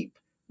sleep,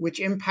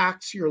 which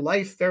impacts your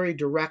life very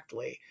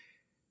directly.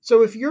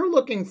 So if you're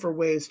looking for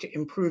ways to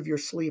improve your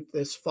sleep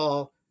this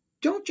fall,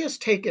 don't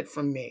just take it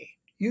from me.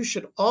 You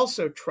should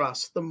also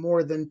trust the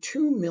more than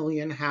 2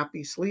 million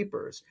happy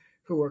sleepers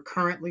who are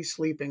currently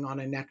sleeping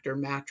on a Nectar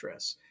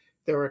mattress.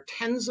 There are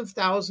tens of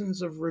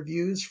thousands of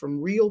reviews from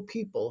real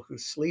people who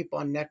sleep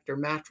on Nectar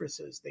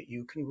mattresses that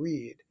you can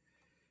read.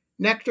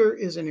 Nectar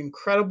is an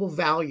incredible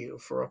value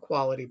for a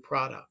quality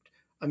product.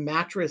 A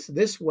mattress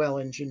this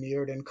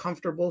well-engineered and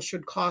comfortable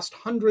should cost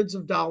hundreds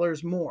of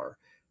dollars more,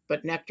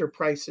 but Nectar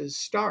prices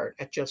start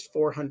at just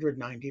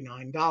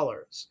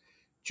 $499.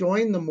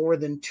 Join the more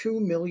than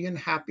 2 million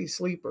happy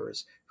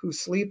sleepers who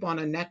sleep on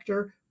a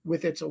Nectar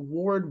with its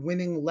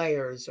award-winning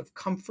layers of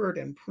comfort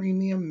and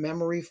premium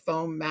memory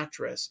foam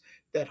mattress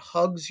that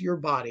hugs your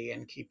body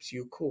and keeps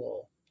you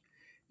cool.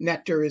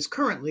 Nectar is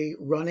currently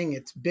running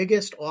its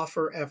biggest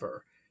offer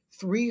ever,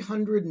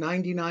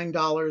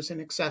 $399 in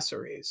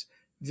accessories.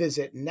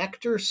 Visit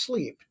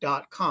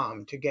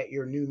nectarsleep.com to get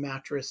your new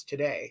mattress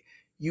today.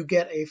 You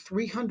get a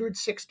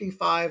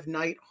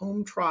 365-night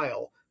home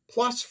trial,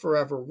 plus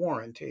forever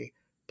warranty,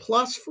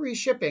 plus free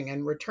shipping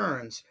and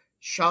returns.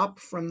 Shop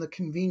from the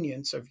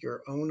convenience of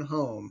your own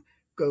home.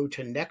 Go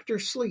to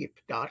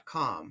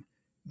nectarsleep.com.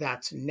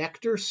 That's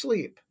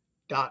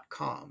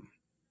nectarsleep.com.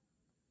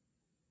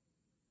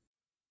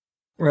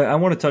 Right. I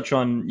want to touch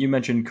on, you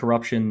mentioned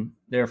corruption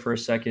there for a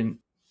second.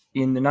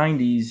 In the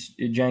 90s,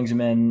 Jiang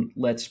Zemin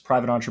lets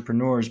private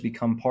entrepreneurs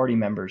become party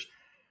members.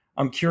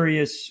 I'm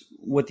curious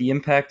what the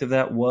impact of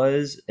that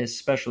was,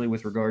 especially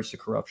with regards to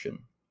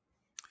corruption.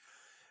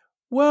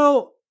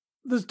 Well,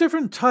 there's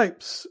different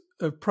types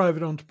of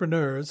private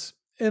entrepreneurs.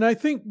 And I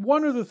think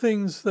one of the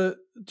things that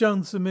Jiang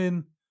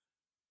Zemin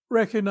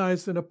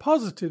recognized in a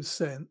positive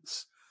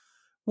sense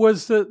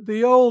was that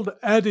the old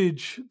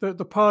adage that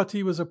the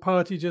party was a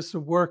party just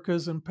of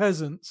workers and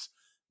peasants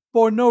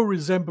bore no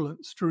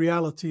resemblance to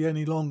reality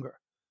any longer.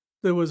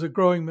 There was a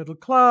growing middle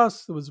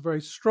class, there was a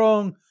very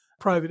strong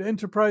private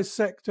enterprise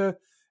sector,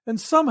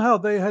 and somehow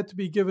they had to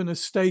be given a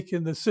stake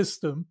in the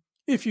system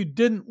if you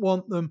didn't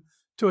want them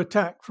to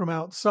attack from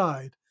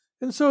outside.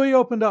 And so he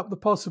opened up the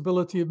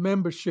possibility of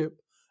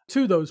membership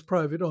to those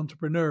private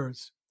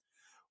entrepreneurs.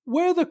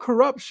 Where the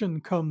corruption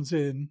comes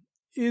in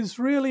is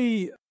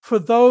really for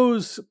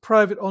those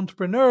private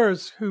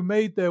entrepreneurs who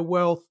made their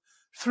wealth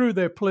through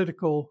their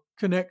political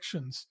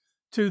connections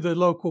to the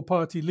local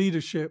party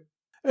leadership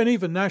and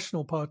even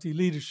national party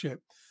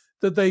leadership,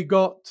 that they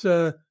got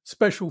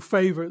special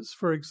favors,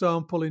 for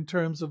example, in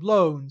terms of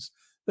loans.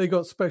 They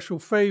got special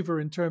favor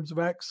in terms of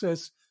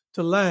access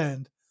to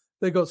land.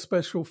 They got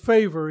special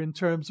favor in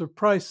terms of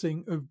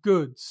pricing of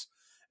goods.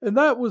 And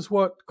that was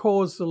what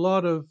caused a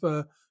lot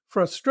of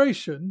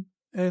frustration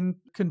and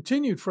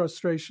continued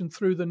frustration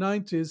through the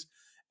 90s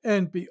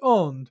and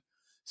beyond.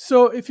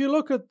 So if you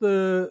look at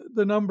the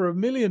number of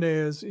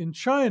millionaires in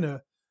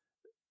China,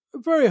 a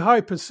very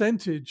high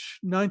percentage,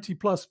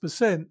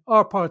 90+%,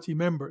 are party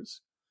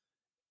members.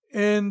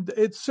 And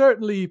it's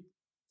certainly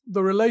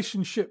the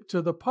relationship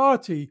to the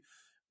party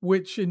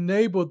which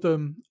enabled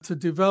them to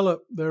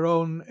develop their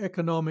own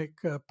economic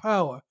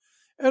power.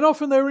 And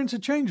often they're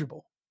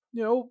interchangeable.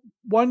 You know,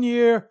 one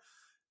year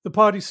the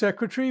party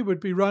secretary would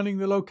be running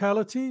the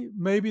locality.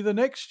 Maybe the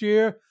next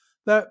year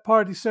that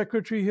party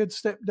secretary had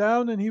stepped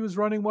down and he was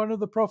running one of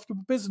the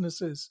profitable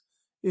businesses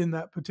in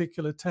that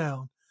particular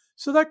town.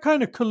 So that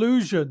kind of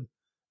collusion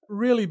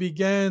really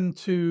began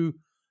to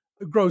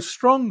grow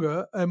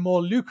stronger and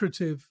more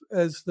lucrative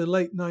as the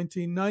late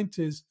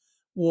 1990s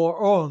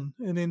wore on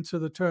and into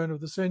the turn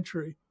of the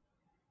century.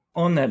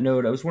 On that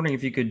note, I was wondering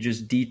if you could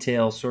just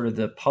detail sort of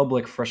the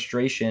public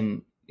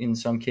frustration in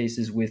some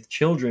cases with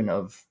children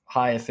of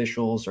high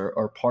officials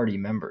or party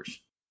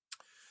members.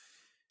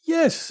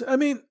 Yes, I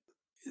mean,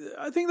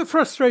 I think the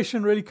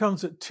frustration really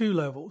comes at two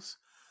levels.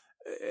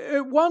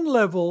 At one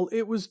level,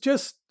 it was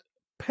just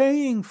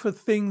paying for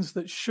things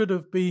that should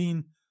have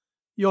been,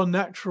 your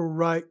natural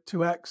right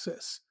to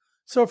access.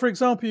 So, for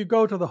example, you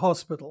go to the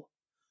hospital.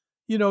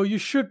 You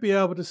should be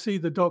able to see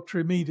the doctor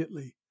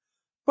immediately.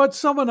 But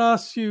someone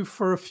asks you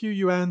for a few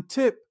yuan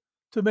tip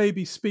to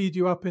maybe speed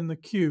you up in the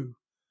queue.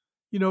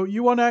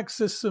 You want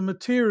access to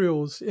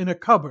materials in a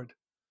cupboard,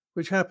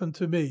 which happened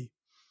to me.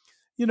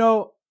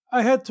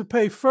 I had to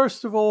pay,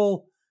 first of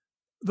all,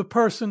 the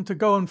person to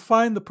go and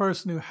find the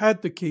person who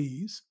had the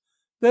keys.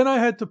 Then I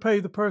had to pay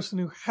the person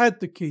who had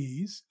the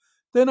keys.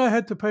 Then I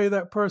had to pay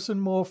that person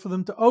more for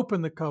them to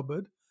open the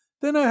cupboard.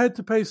 Then I had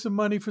to pay some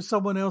money for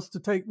someone else to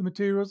take the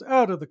materials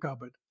out of the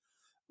cupboard.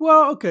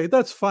 Well, okay,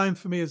 that's fine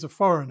for me as a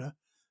foreigner.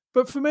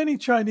 But for many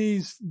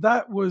Chinese,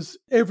 that was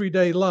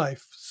everyday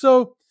life.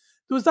 So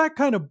there was that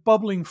kind of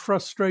bubbling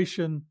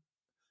frustration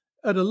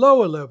at a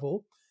lower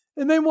level.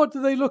 And then what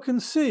do they look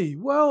and see?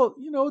 Well,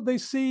 they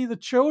see the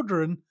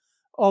children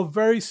of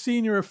very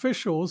senior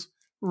officials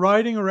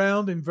riding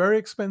around in very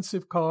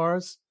expensive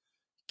cars,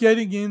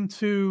 getting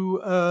into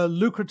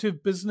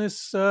lucrative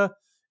business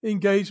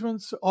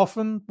engagements,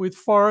 often with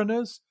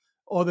foreigners,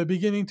 or they're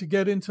beginning to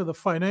get into the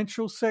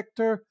financial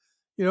sector.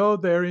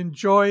 They're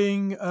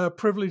enjoying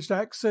privileged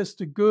access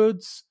to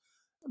goods.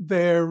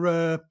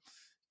 They're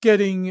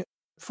getting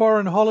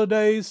foreign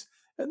holidays,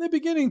 and they're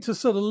beginning to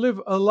sort of live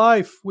a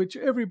life which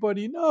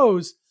everybody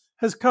knows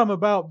has come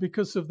about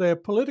because of their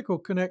political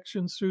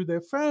connections through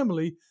their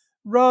family,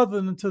 rather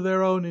than to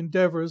their own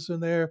endeavors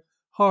and their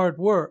hard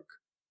work.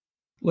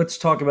 Let's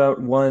talk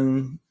about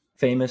one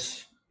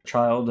famous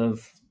child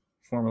of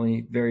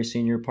formerly very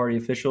senior party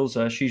officials,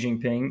 Xi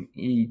Jinping.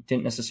 He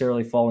didn't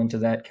necessarily fall into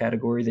that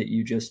category that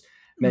you just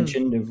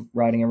mentioned of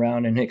riding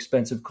around in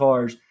expensive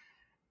cars.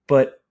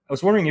 But I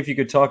was wondering if you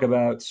could talk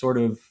about sort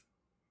of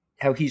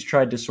how he's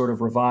tried to sort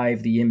of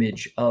revive the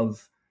image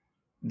of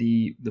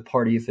the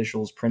party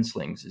officials,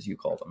 princelings, as you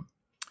call them.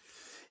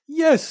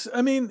 Yes,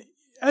 I mean,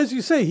 as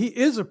you say, he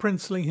is a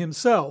princeling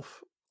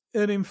himself.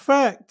 And in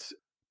fact,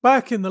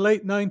 back in the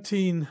late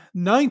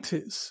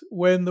 1990s,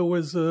 when there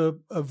was a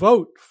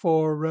vote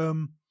for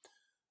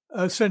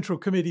Central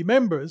Committee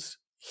members,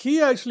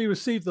 he actually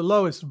received the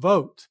lowest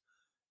vote,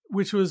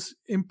 which was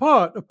in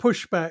part a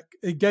pushback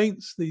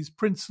against these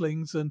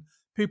princelings and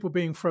people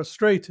being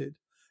frustrated.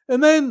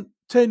 And then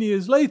 10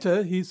 years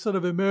later, he's sort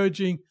of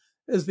emerging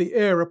as the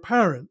heir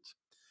apparent.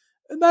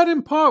 And that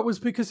in part was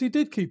because he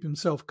did keep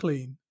himself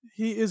clean.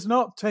 He is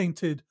not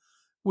tainted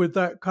with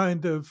that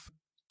kind of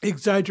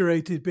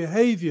exaggerated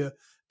behavior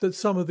that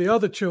some of the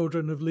other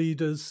children of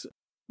leaders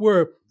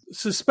were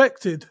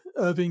suspected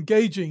of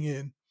engaging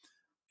in.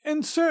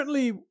 And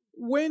certainly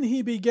when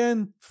he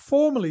began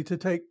formally to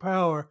take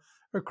power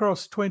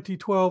across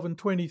 2012 and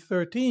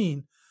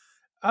 2013,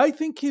 I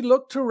think he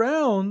looked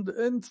around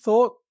and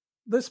thought,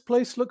 this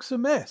place looks a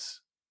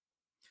mess.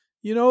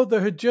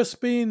 There had just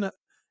been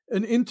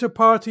an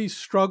inter-party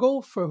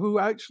struggle for who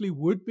actually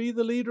would be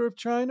the leader of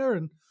China,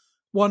 and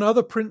one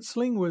other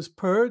princeling was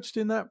purged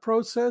in that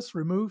process,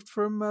 removed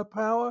from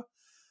power.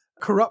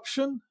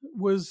 Corruption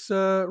was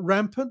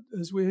rampant,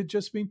 as we had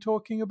just been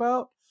talking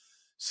about.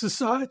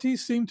 Society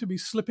seemed to be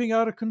slipping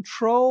out of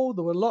control.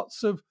 There were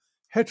lots of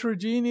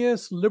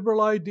heterogeneous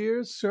liberal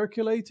ideas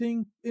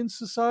circulating in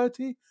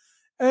society,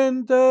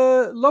 and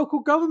local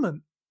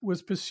government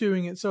was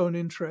pursuing its own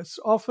interests,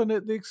 often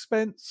at the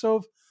expense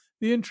of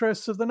the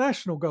interests of the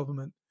national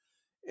government.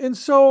 And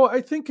so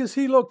I think as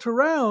he looked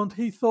around,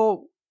 he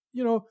thought,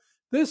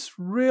 this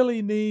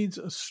really needs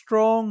a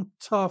strong,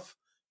 tough,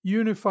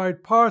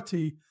 unified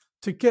party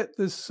to get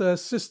this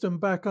system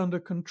back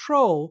under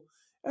control.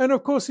 And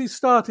of course, he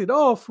started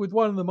off with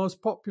one of the most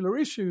popular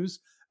issues,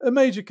 a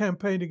major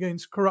campaign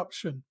against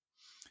corruption,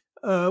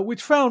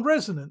 which found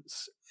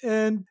resonance.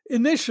 And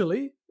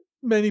initially,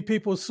 many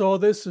people saw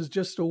this as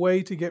just a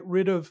way to get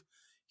rid of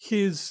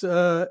his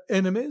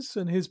enemies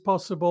and his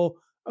possible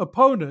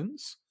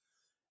opponents.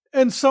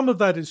 And some of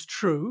that is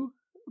true.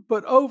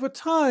 But over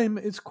time,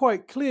 it's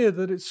quite clear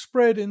that it's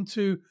spread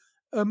into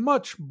a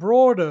much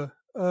broader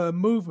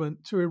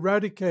movement to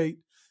eradicate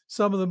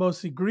some of the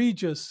most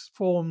egregious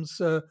forms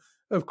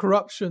of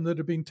corruption that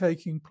have been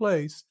taking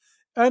place.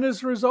 And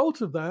as a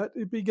result of that,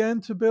 it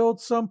began to build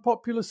some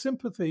popular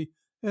sympathy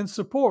and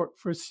support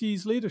for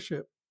Xi's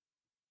leadership.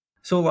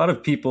 So a lot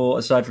of people,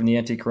 aside from the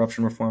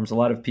anti-corruption reforms, a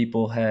lot of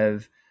people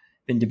have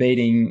been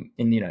debating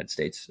in the United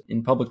States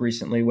in public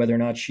recently whether or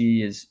not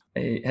Xi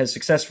has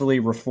successfully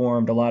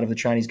reformed a lot of the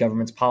Chinese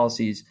government's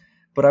policies.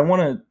 But I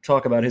want to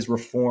talk about his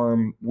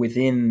reform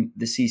within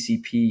the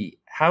CCP.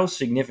 How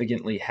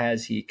significantly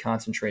has he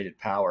concentrated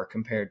power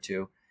compared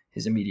to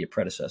his immediate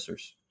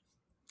predecessors?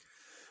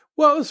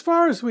 Well, as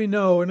far as we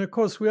know, and of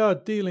course we are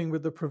dealing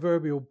with the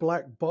proverbial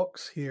black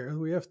box here,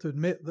 we have to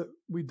admit that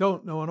we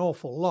don't know an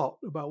awful lot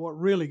about what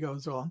really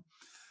goes on.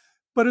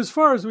 But as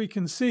far as we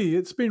can see,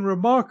 it's been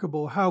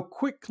remarkable how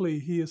quickly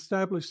he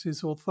established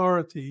his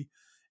authority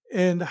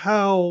and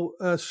how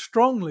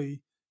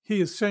strongly he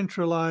has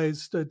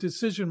centralized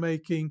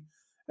decision-making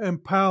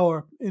and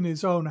power in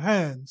his own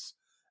hands.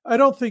 I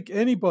don't think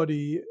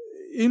anybody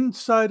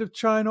inside of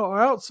China or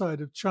outside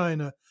of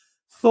China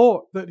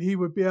thought that he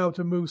would be able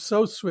to move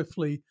so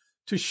swiftly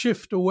to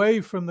shift away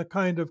from the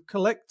kind of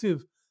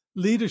collective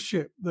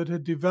leadership that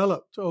had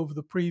developed over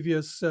the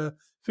previous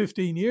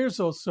 15 years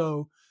or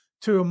so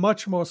to a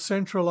much more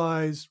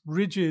centralized,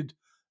 rigid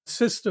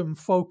system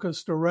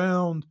focused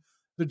around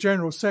the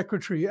general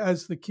secretary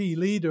as the key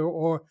leader,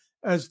 or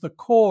as the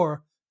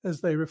core,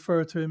 as they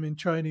refer to him in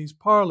Chinese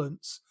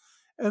parlance.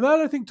 And that,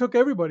 I think, took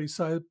everybody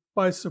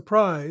by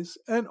surprise.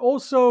 And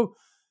also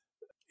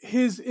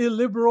his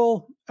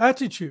illiberal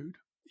attitude.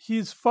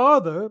 His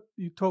father,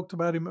 you talked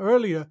about him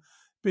earlier,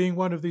 being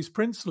one of these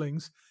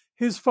princelings,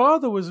 his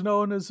father was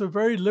known as a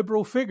very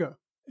liberal figure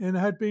and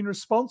had been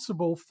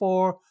responsible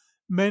for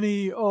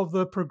many of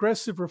the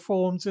progressive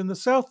reforms in the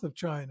south of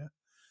China.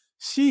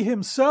 Xi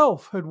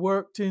himself had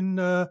worked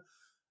in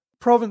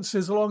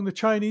provinces along the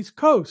Chinese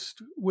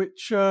coast,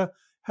 which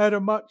had a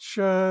much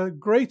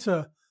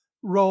greater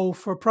role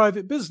for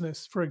private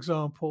business, for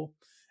example.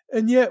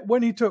 And yet,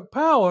 when he took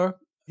power,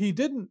 he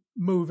didn't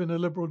move in a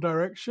liberal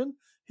direction.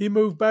 He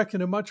moved back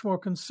in a much more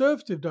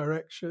conservative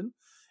direction.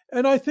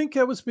 And I think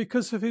it was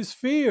because of his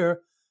fear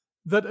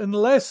that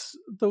unless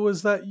there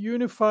was that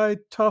unified,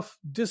 tough,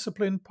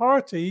 disciplined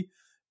party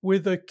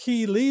with a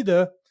key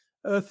leader,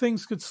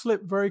 things could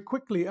slip very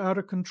quickly out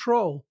of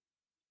control.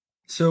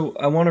 So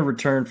I want to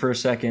return for a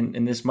second,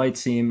 and this might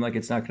seem like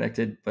it's not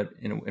connected, but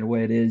in a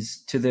way it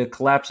is, to the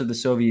collapse of the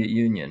Soviet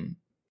Union.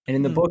 And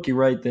in the book, you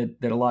write that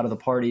a lot of the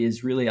party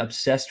is really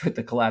obsessed with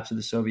the collapse of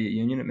the Soviet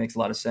Union. It makes a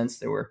lot of sense.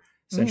 They were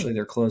essentially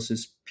their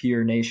closest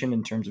peer nation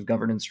in terms of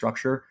governance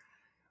structure.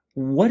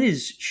 What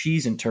is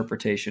Xi's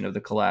interpretation of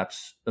the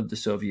collapse of the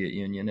Soviet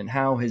Union, and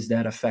how has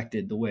that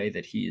affected the way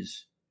that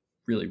he's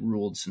really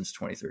ruled since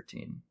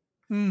 2013?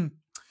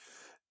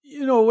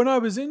 You know, when I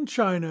was in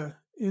China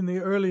in the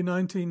early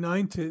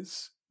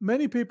 1990s,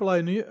 many people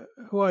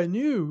who I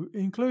knew,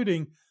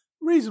 including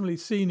reasonably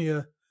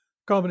senior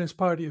Communist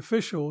Party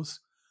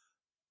officials,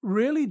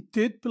 really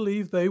did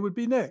believe they would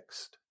be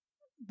next.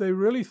 They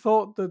really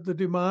thought that the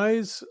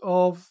demise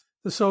of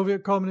the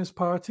Soviet Communist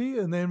Party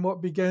and then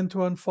what began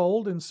to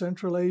unfold in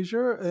Central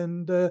Asia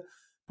and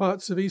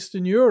parts of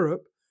Eastern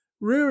Europe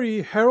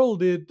really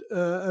heralded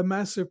a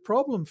massive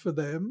problem for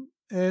them,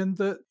 and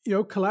that,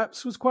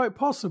 collapse was quite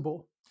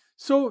possible.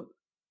 So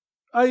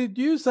I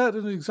use that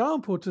as an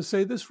example to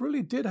say this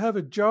really did have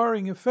a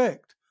jarring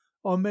effect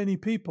on many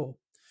people.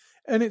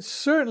 And it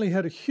certainly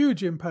had a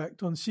huge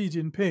impact on Xi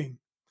Jinping.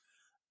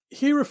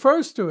 He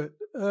refers to it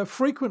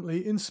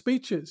frequently in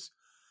speeches.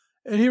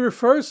 And he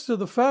refers to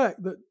the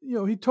fact that,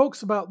 he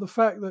talks about the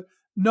fact that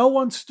no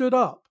one stood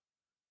up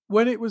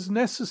when it was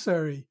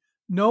necessary.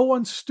 No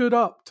one stood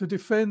up to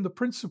defend the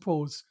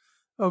principles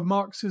of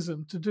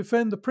Marxism, to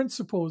defend the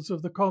principles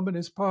of the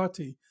Communist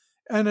Party.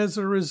 And as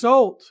a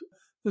result,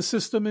 the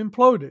system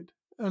imploded.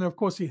 And of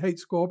course, he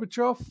hates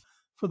Gorbachev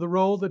for the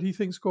role that he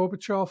thinks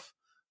Gorbachev,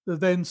 the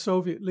then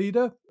Soviet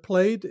leader,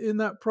 played in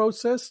that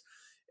process.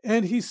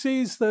 And he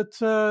sees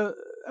that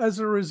as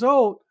a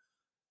result,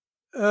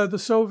 the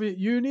Soviet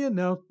Union,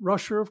 now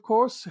Russia, of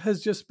course,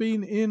 has just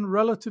been in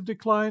relative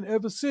decline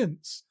ever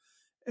since.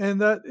 And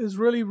that has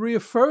really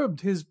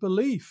reaffirmed his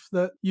belief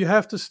that you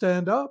have to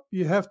stand up,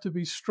 you have to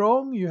be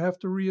strong, you have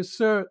to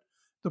reassert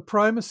the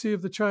primacy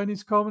of the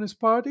Chinese Communist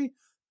Party,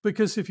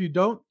 because if you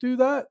don't do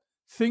that,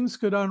 things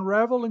could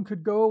unravel and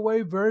could go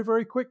away very,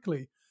 very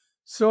quickly.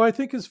 So I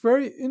think it's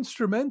very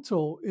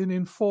instrumental in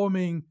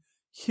informing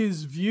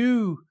his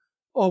view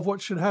of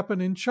what should happen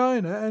in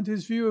China and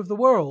his view of the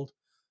world,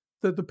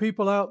 that the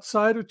people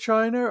outside of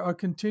China are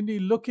continually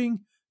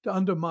looking to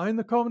undermine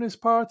the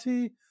Communist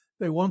Party.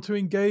 They want to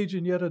engage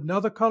in yet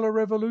another color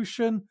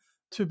revolution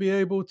to be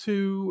able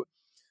to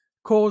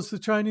cause the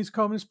Chinese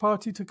Communist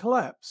Party to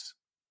collapse.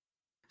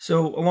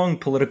 So along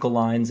political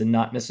lines and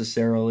not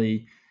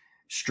necessarily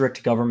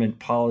strict government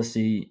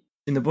policy,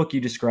 in the book you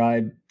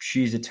describe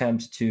Xi's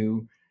attempts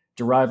to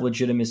derive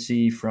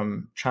legitimacy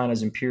from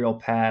China's imperial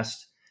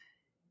past,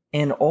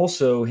 and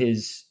also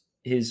his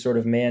sort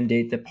of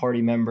mandate that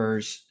party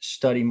members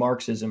study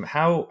Marxism.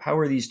 How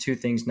are these two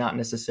things not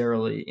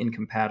necessarily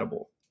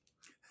incompatible?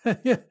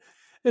 Yeah,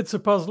 it's a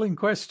puzzling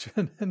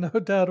question, no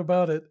doubt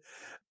about it.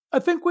 I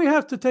think we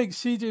have to take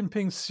Xi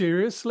Jinping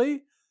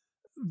seriously,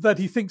 that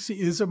he thinks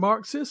he is a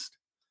Marxist.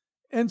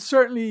 And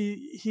certainly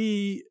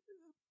he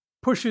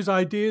pushes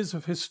ideas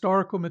of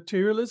historical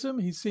materialism.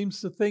 He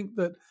seems to think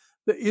that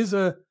there is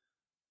a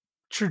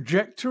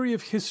trajectory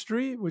of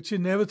history, which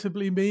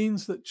inevitably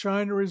means that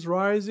China is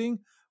rising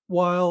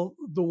while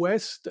the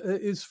West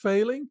is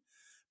failing.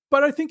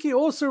 But I think he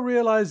also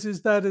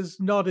realizes that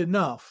is not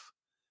enough.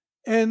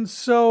 And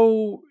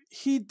so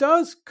he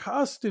does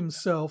cast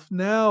himself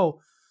now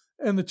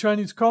and the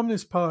Chinese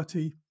Communist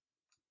Party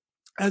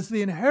as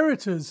the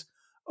inheritors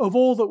of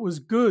all that was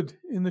good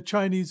in the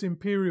Chinese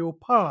imperial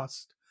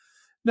past.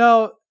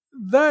 Now,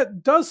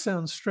 that does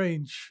sound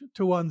strange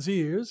to one's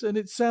ears, and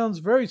it sounds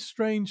very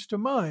strange to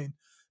mine,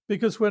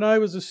 because when I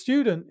was a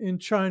student in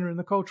China in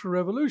the Cultural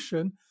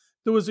Revolution,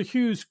 there was a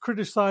huge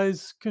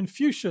Criticize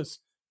Confucius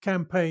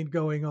campaign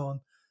going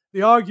on.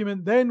 The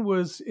argument then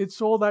was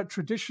it's all that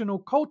traditional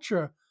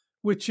culture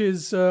which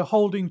is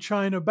holding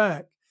China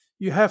back.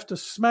 You have to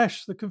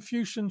smash the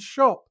Confucian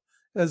shop,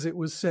 as it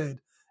was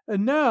said.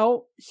 And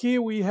now here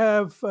we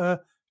have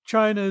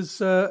China's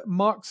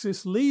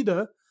Marxist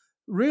leader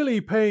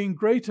really paying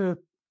greater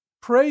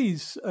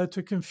praise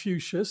to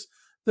Confucius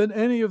than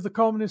any of the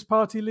Communist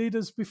Party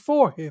leaders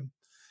before him.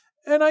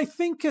 And I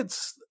think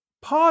it's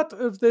part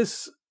of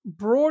this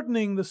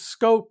broadening the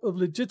scope of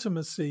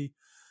legitimacy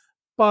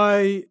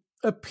by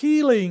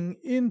appealing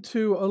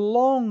into a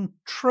long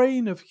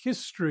train of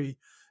history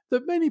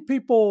that many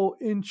people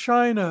in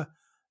China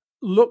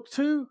look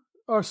to,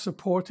 are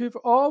supportive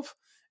of.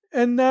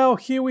 And now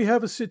here we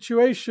have a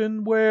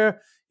situation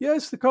where,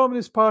 yes, the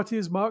Communist Party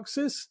is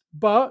Marxist,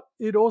 but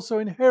it also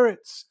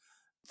inherits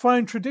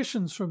fine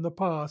traditions from the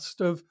past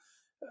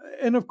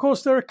and of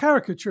course they're a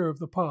caricature of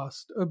the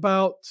past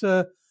about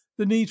the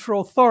need for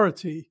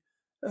authority,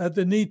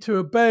 the need to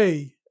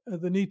obey,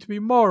 the need to be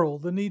moral,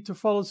 the need to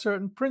follow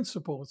certain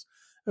principles.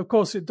 Of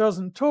course, it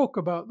doesn't talk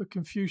about the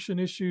Confucian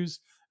issues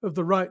of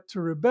the right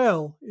to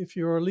rebel if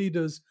your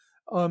leaders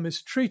are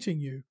mistreating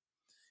you.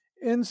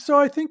 And so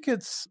I think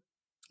it's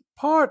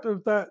part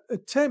of that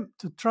attempt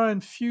to try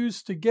and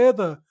fuse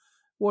together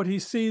what he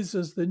sees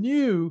as the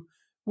new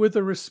with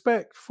a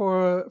respect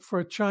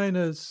for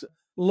China's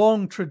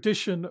long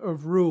tradition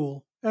of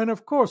rule. And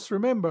of course,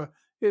 remember,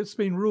 it's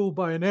been ruled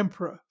by an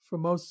emperor for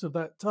most of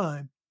that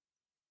time.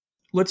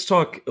 Let's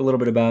talk a little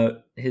bit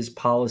about his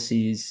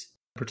policies,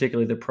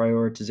 particularly the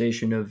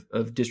prioritization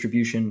of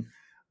distribution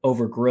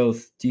over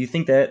growth. Do you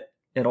think that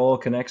at all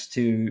connects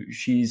to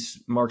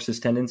Xi's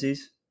Marxist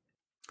tendencies?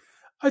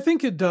 I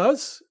think it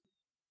does.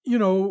 You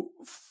know,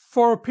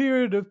 for a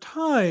period of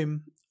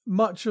time,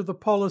 much of the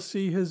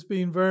policy has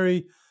been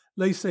very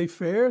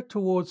laissez-faire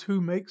towards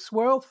who makes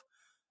wealth,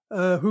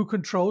 who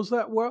controls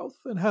that wealth,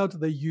 and how do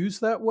they use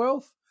that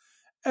wealth.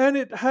 And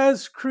it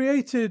has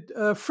created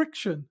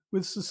friction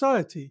with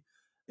society.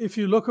 If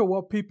you look at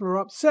what people are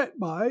upset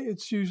by,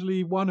 it's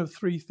usually one of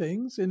three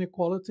things: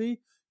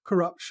 inequality,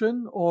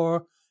 corruption,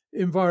 or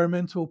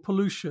environmental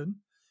pollution.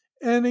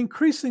 And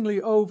increasingly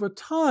over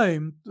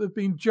time, there have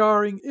been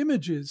jarring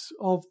images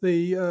of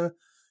the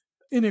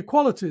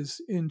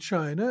inequalities in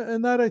China,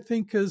 and that, I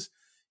think, has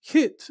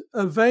hit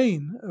a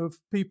vein of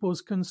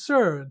people's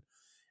concern.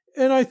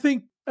 And I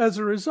think as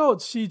a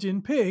result, Xi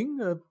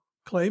Jinping,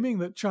 claiming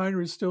that China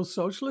is still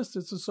socialist,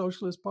 it's a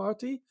socialist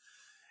party,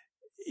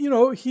 you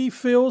know, he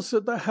feels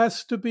that there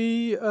has to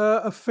be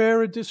a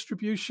fairer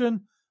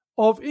distribution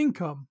of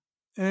income.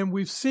 And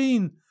we've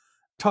seen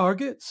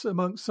targets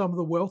amongst some of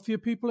the wealthier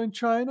people in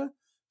China,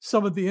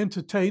 some of the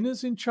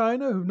entertainers in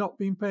China who've not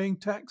been paying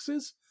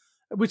taxes,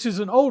 which is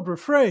an old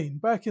refrain.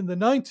 Back in the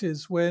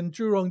 90s, when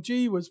Zhu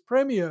Rongji was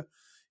premier,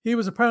 he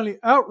was apparently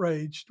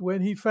outraged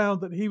when he found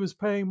that he was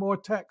paying more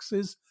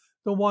taxes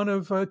than one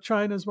of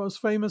China's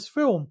most famous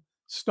film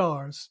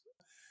stars.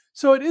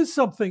 So it is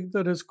something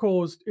that has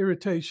caused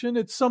irritation.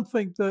 It's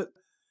something that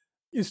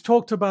is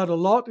talked about a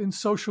lot in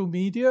social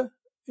media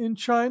in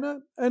China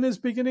and is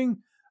beginning,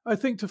 I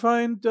think, to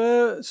find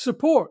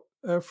support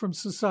from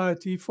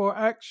society for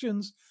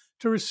actions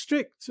to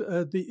restrict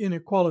the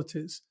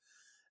inequalities.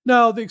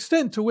 Now, the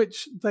extent to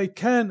which they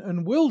can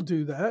and will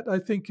do that, I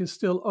think, is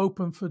still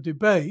open for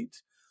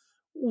debate.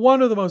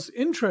 One of the most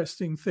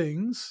interesting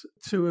things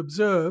to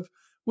observe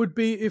would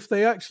be if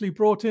they actually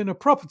brought in a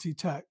property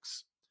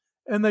tax.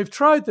 And they've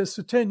tried this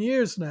for 10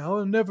 years now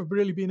and never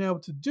really been able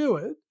to do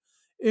it,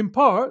 in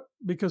part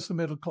because the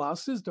middle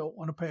classes don't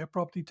want to pay a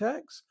property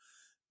tax,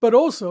 but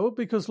also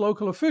because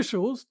local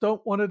officials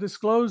don't want to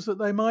disclose that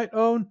they might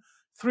own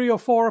 3 or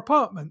 4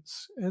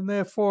 apartments and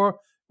therefore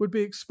would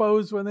be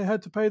exposed when they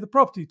had to pay the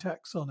property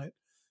tax on it.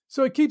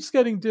 So it keeps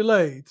getting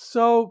delayed.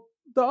 So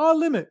there are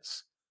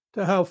limits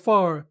to how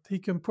far he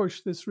can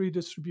push this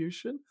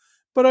redistribution.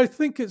 But I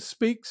think it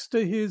speaks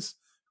to his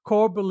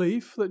core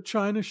belief that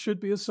China should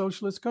be a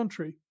socialist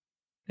country.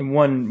 And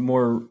one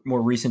more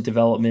recent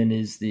development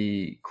is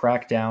the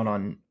crackdown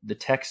on the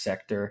tech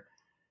sector.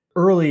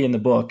 Early in the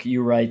book,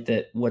 you write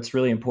that what's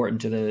really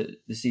important to the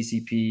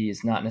CCP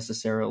is not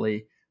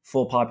necessarily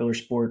full popular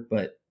support,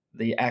 but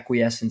the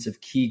acquiescence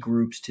of key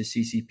groups to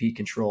CCP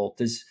control.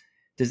 Does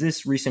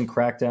this recent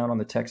crackdown on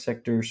the tech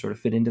sector sort of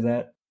fit into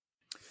that?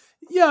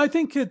 Yeah, I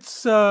think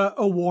it's a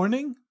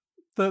warning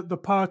that the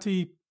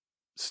party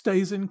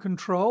stays in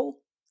control,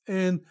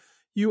 and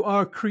you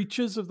are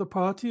creatures of the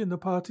party and the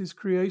party's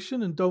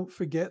creation, and don't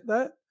forget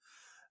that.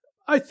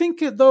 I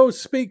think it, though,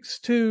 speaks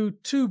to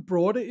two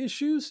broader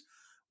issues.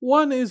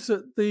 One is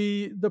that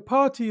the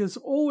party has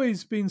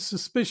always been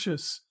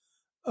suspicious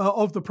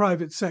of the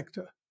private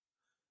sector.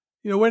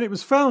 You know, when it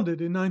was founded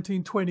in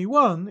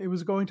 1921, it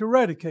was going to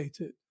eradicate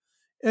it.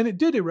 And it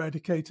did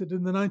eradicate it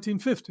in the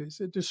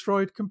 1950s. It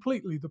destroyed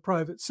completely the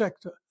private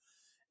sector.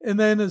 And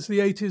then as the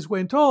 80s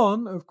went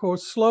on, of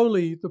course,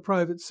 slowly the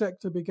private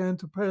sector began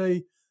to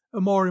play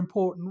a more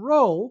important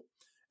role.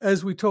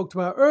 As we talked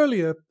about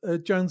earlier,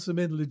 Jiang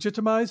Zemin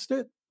legitimized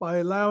it by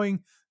allowing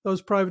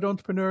those private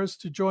entrepreneurs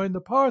to join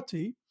the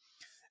party.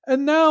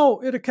 And now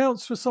it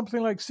accounts for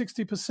something like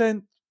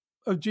 60%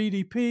 of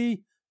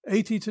GDP,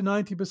 80 to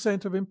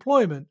 90% of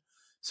employment.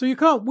 So you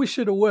can't wish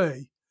it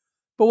away.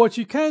 But what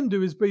you can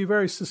do is be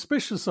very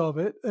suspicious of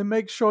it and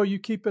make sure you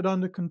keep it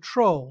under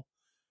control.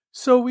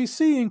 So we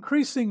see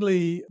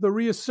increasingly the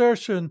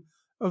reassertion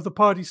of the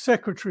party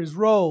secretary's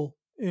role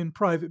in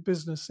private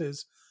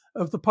businesses,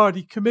 of the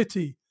party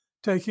committee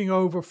taking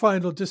over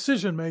final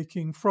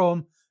decision-making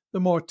from the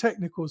more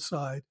technical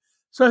side.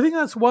 So I think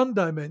that's one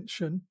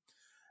dimension.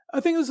 I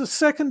think there's a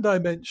second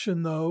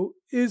dimension, though,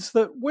 is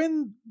that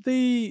when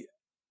the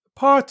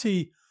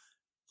party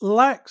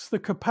lacks the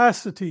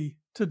capacity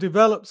to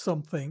develop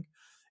something,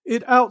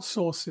 it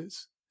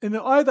outsources. And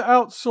it'll either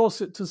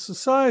outsource it to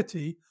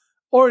society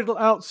or it'll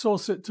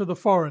outsource it to the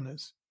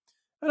foreigners.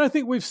 And I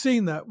think we've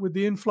seen that with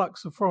the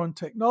influx of foreign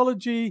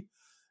technology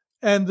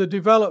and the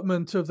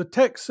development of the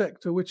tech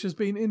sector, which has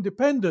been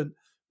independent,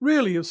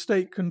 really, of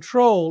state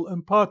control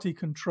and party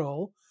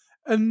control.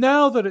 And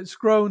now that it's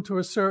grown to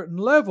a certain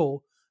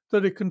level,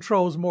 that it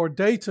controls more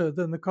data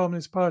than the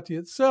Communist Party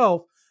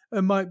itself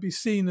and might be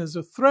seen as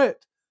a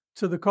threat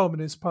to the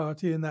Communist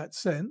Party in that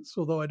sense,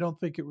 although I don't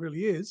think it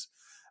really is,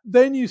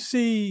 then you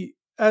see,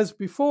 as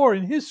before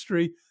in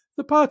history,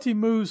 the party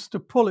moves to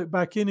pull it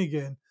back in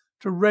again,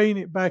 to rein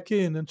it back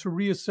in and to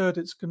reassert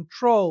its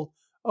control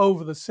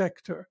over the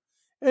sector.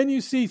 And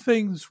you see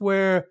things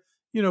where,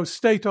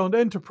 state-owned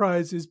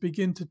enterprises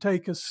begin to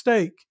take a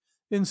stake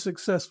in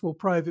successful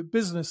private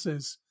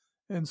businesses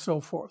and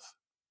so forth.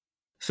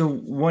 So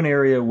one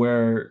area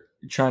where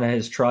China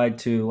has tried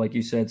to, like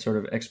you said, sort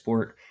of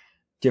export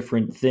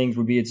different things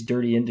would be its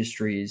dirty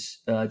industries.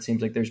 It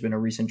seems like there's been a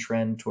recent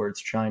trend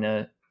towards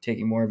China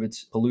taking more of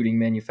its polluting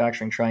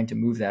manufacturing, trying to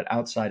move that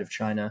outside of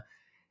China.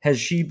 Has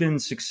Xi been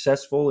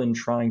successful in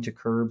trying to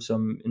curb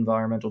some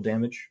environmental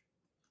damage?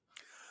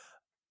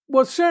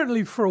 Well,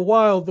 certainly for a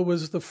while there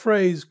was the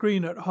phrase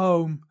green at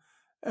home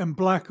and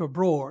black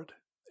abroad.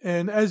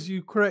 And as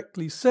you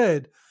correctly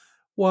said,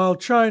 while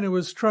China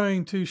was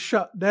trying to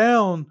shut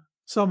down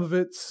some of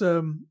its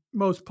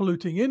most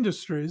polluting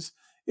industries,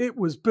 it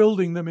was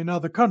building them in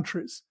other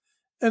countries.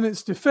 And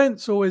its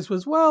defense always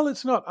was, well,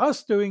 it's not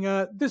us doing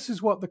it. This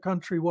is what the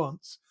country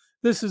wants.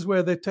 This is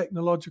where their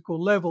technological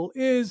level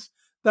is.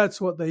 That's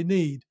what they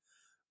need.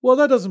 Well,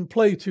 that doesn't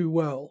play too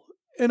well.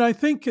 And I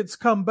think it's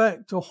come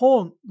back to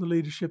haunt the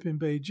leadership in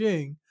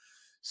Beijing.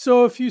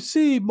 So if you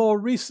see more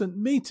recent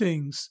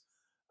meetings,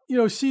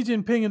 Xi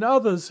Jinping and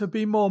others have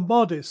been more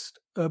modest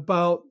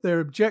about their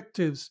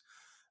objectives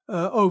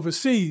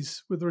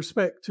overseas with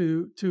respect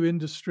to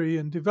industry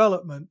and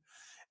development,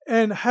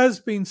 and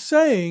has been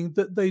saying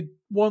that they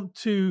want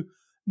to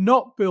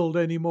not build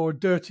any more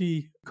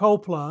dirty coal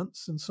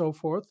plants and so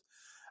forth.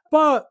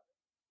 But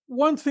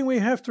one thing we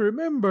have to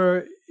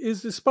remember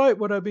is, despite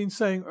what I've been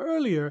saying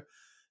earlier,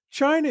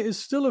 China is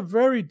still a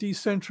very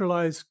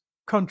decentralized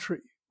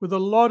country with a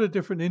lot of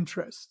different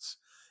interests.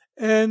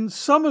 And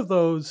some of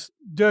those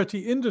dirty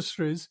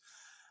industries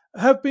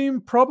have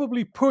been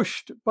probably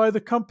pushed by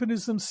the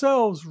companies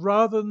themselves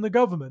rather than the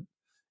government.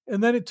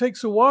 And then it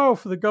takes a while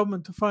for the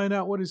government to find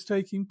out what is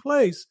taking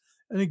place,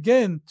 and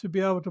again, to be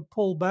able to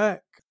pull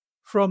back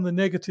from the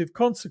negative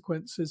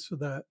consequences for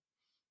that.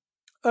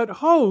 At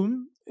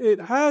home,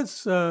 it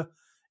has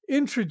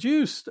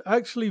introduced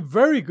actually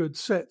very good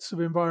sets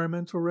of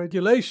environmental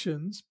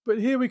regulations, but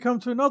here we come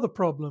to another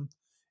problem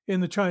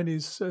in the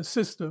Chinese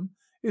system.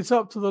 It's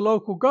up to the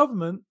local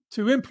government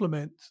to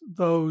implement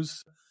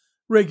those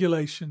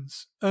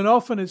regulations, and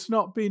often it's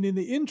not been in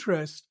the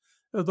interest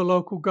of the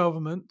local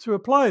government to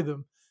apply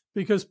them,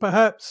 because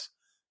perhaps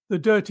the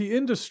dirty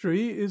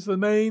industry is the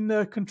main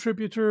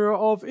contributor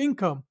of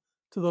income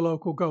to the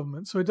local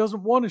government, so it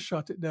doesn't want to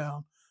shut it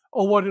down.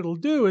 Or what it'll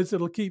do is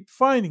it'll keep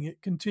fining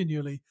it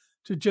continually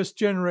to just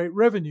generate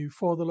revenue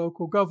for the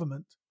local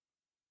government.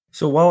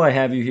 So while I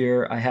have you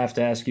here, I have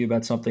to ask you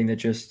about something that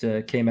just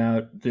came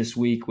out this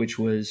week, which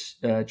was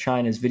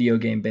China's video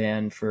game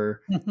ban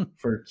for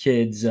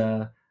kids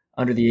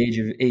under the age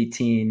of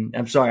 18.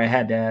 I'm sorry, I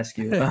had to ask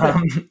you.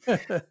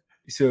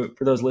 So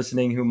for those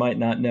listening who might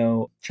not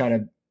know,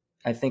 China,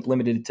 I think,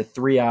 limited it to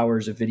 3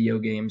 hours of video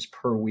games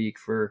per week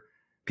for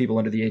people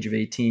under the age of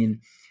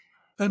 18.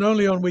 And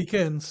only on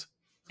weekends.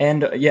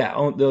 And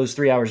those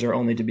 3 hours are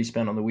only to be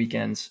spent on the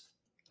weekends.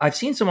 I've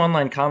seen some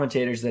online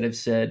commentators that have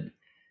said,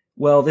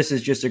 well, this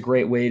is just a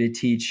great way to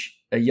teach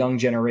a young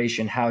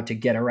generation how to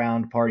get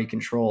around party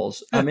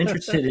controls. I'm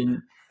interested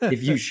in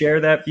if you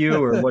share that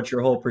view or what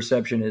your whole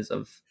perception is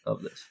of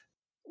this.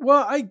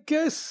 Well, I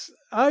guess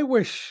I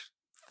wish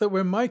that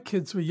when my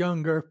kids were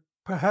younger,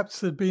 perhaps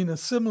there'd been a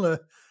similar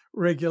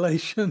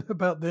regulation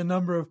about the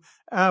number of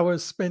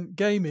hours spent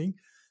gaming.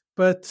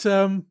 But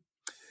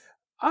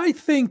I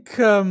think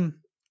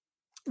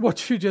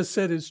what you just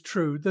said is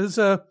true. There's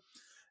a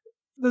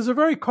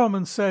very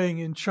common saying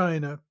in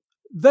China: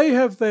 they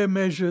have their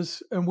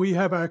measures and we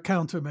have our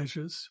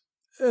countermeasures.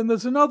 And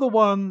there's another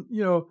one,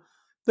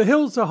 the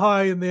hills are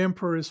high and the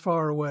emperor is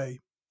far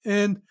away.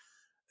 And,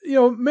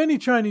 many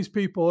Chinese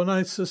people, and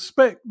I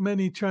suspect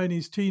many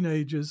Chinese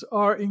teenagers,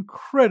 are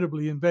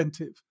incredibly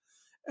inventive.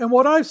 And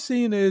what I've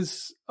seen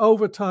is,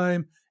 over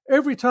time,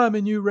 every time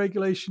a new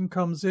regulation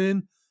comes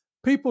in,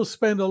 people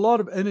spend a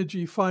lot of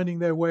energy finding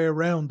their way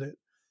around it.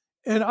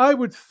 And I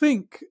would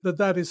think that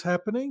that is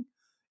happening.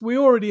 We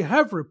already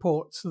have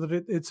reports that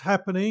it's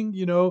happening,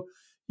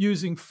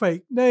 using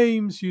fake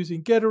names,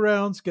 using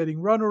get-arounds, getting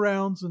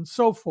runarounds, and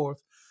so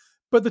forth.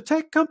 But the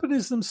tech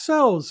companies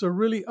themselves are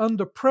really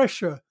under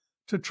pressure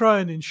to try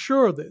and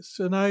ensure this.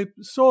 And I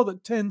saw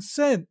that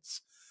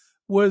Tencent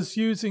was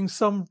using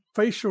some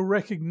facial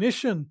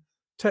recognition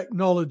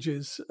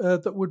technologies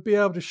that would be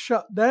able to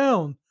shut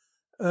down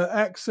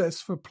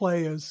access for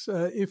players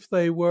if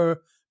they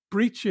were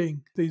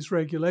breaching these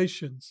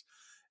regulations.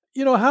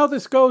 How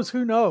this goes,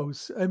 who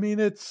knows? I mean,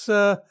 it's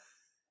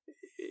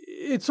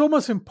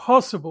almost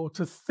impossible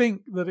to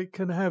think that it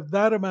can have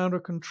that amount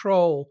of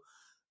control,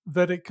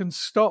 that it can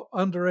stop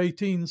under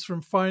 18s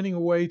from finding a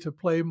way to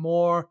play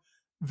more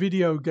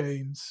video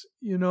games.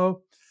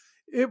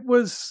 It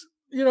was,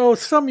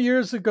 some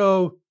years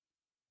ago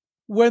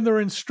when there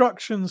were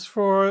instructions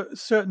for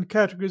certain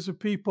categories of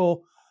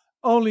people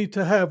only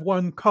to have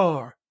one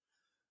car.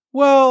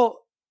 Well,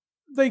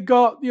 they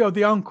got,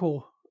 the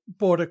uncle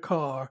bought a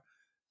car,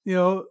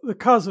 the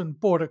cousin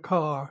bought a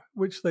car,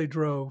 which they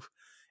drove.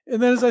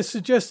 And then as I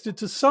suggested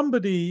to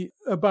somebody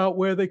about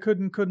where they could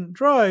and couldn't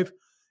drive,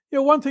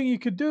 one thing you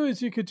could do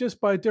is you could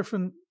just buy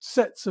different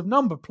sets of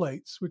number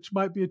plates, which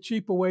might be a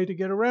cheaper way to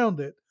get around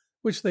it,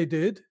 which they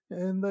did,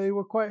 and they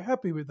were quite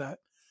happy with that.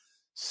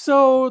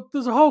 So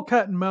there's a whole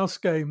cat and mouse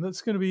game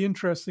that's going to be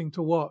interesting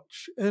to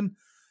watch. And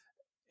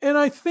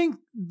I think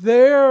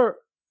there,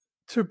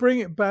 to bring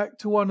it back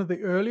to one of the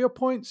earlier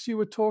points you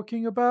were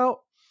talking about,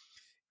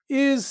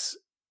 is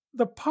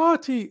the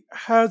party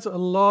has a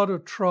lot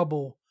of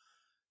trouble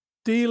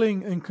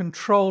dealing and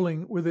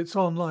controlling with its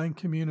online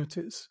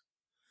communities.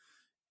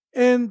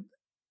 And,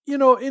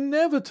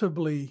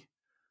 inevitably,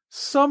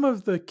 some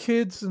of the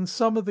kids and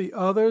some of the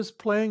others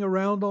playing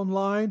around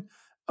online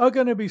are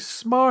going to be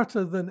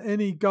smarter than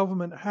any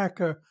government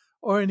hacker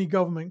or any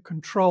government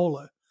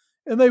controller.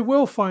 And they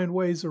will find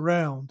ways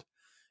around.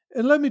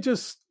 And let me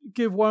just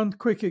give one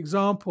quick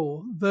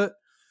example, that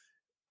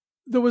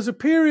there was a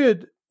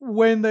period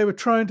when they were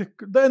trying to,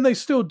 and they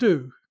still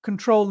do,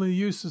 control the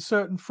use of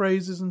certain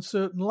phrases and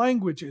certain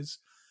languages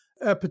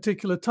at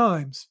particular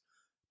times.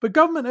 But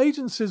government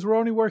agencies were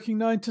only working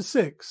 9 to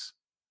 6.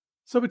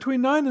 So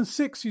between 9 and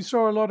 6, you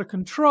saw a lot of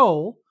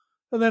control.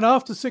 And then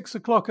after 6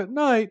 o'clock at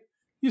night,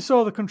 you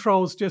saw the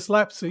controls just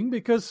lapsing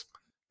because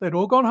they'd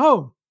all gone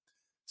home.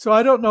 So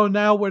I don't know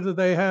now whether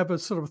they have a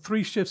sort of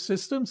 3-shift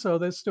system, so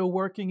they're still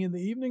working in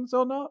the evenings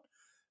or not.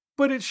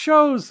 But it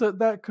shows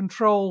that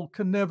control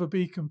can never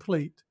be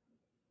complete.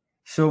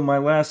 So my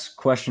last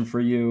question for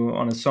you,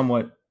 on a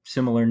somewhat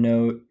similar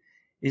note,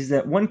 is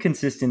that one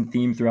consistent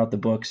theme throughout the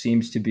book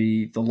seems to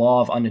be the law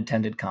of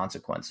unintended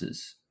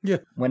consequences. Yeah.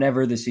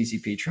 Whenever the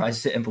CCP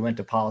tries to implement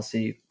a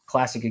policy,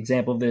 classic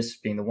example of this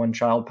being the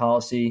one-child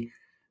policy,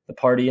 the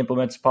party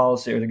implements a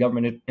policy or the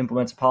government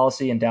implements a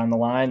policy, and down the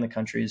line, the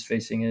country is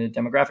facing a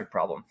demographic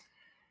problem.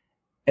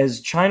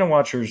 As China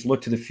watchers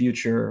look to the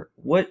future,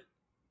 what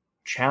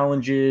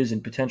challenges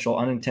and potential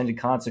unintended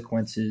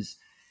consequences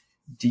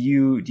do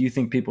you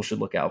think people should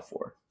look out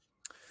for?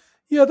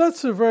 Yeah,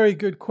 that's a very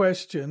good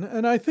question.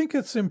 And I think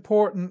it's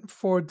important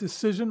for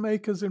decision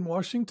makers in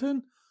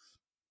Washington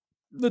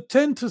that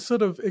tend to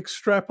sort of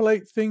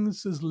extrapolate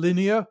things as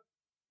linear.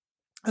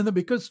 And that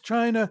because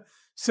China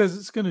says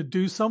it's going to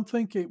do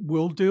something, it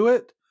will do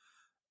it.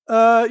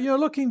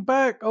 Looking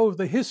back over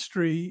the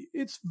history,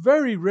 it's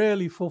very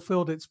rarely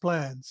fulfilled its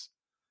plans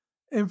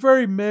and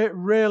very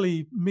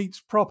rarely meets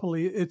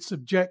properly its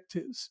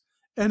objectives.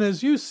 And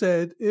as you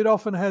said, it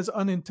often has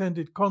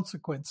unintended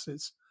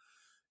consequences.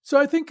 So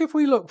I think if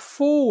we look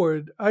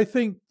forward, I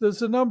think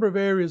there's a number of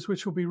areas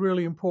which will be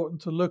really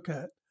important to look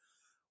at.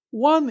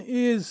 One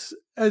is,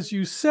 as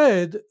you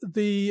said,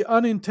 the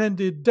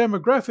unintended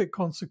demographic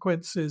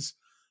consequences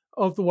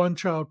of the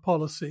one-child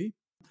policy.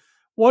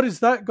 What is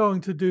that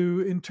going to do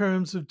in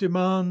terms of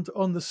demand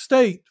on the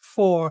state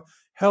for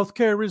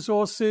healthcare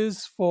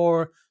resources,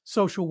 for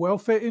social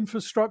welfare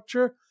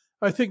infrastructure?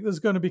 I think there's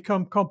going to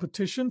become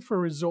competition for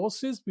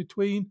resources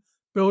between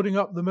building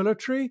up the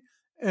military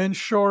and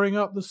shoring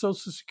up the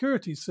social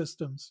security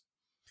systems.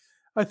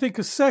 I think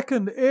a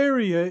second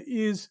area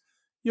is,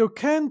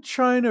 can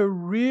China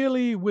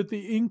really, with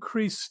the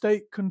increased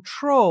state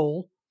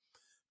control,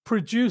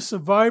 produce a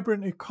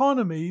vibrant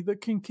economy that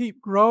can keep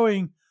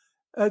growing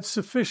at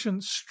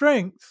sufficient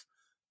strength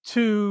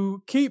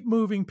to keep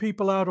moving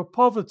people out of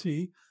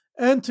poverty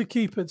and to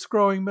keep its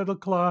growing middle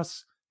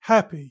class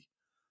happy?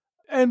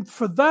 And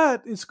for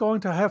that, it's going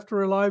to have to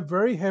rely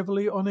very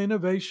heavily on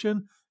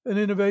innovation and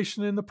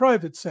innovation in the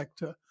private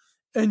sector.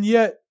 And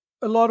yet,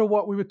 a lot of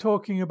what we were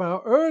talking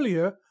about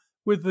earlier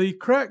with the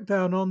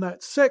crackdown on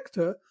that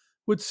sector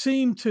would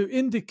seem to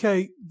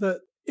indicate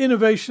that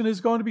innovation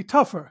is going to be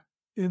tougher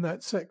in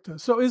that sector.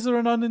 So is there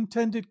an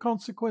unintended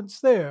consequence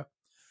there?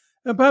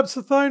 And perhaps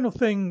the final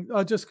thing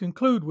I'll just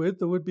conclude with,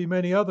 there would be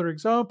many other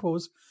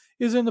examples,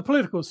 is in the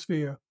political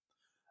sphere.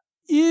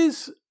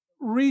 Is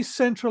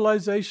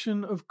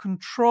re-centralization of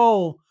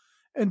control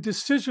and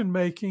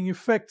decision-making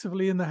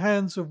effectively in the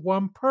hands of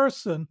one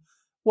person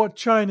what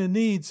China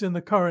needs in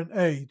the current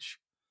age.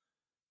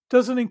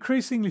 Does an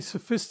increasingly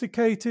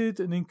sophisticated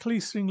and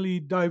increasingly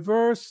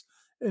diverse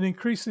and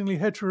increasingly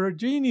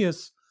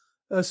heterogeneous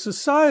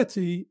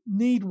society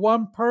need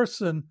one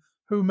person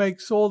who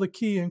makes all the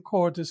key and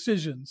core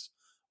decisions?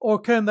 Or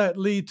can that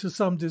lead to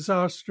some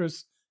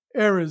disastrous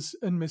errors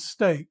and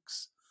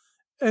mistakes?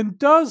 And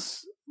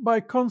does, by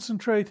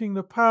concentrating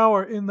the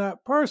power in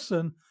that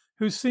person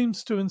who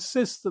seems to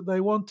insist that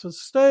they want to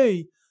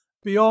stay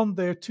beyond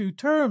their 2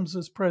 terms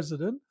as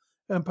president,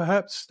 and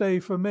perhaps stay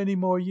for many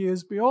more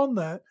years beyond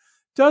that,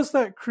 does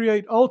that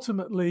create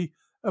ultimately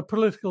a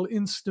political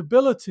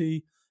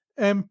instability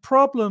and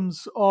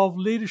problems of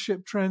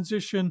leadership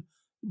transition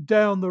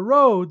down the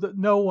road that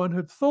no one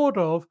had thought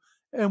of,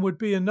 and would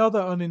be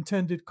another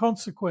unintended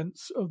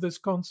consequence of this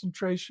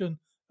concentration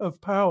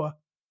of power?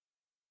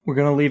 We're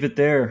going to leave it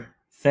there.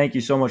 Thank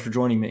you so much for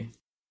joining me.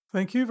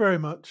 Thank you very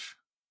much.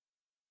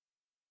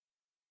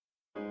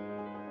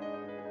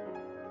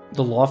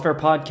 The Lawfare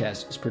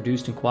Podcast is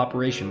produced in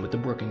cooperation with the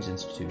Brookings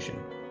Institution.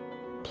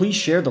 Please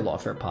share the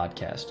Lawfare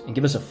Podcast and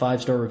give us a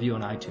 5-star review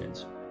on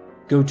iTunes.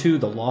 Go to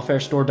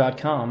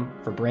thelawfarestore.com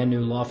for brand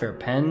new Lawfare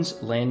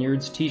pens,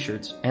 lanyards,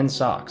 t-shirts, and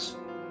socks.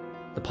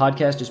 The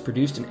podcast is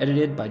produced and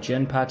edited by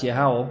Jen Patia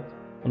Howell,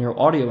 and your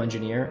audio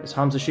engineer is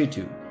Hamza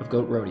Shitu of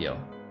Goat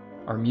Rodeo.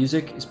 Our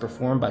music is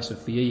performed by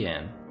Sophia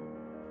Yan.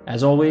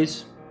 As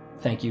always,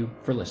 thank you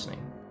for listening.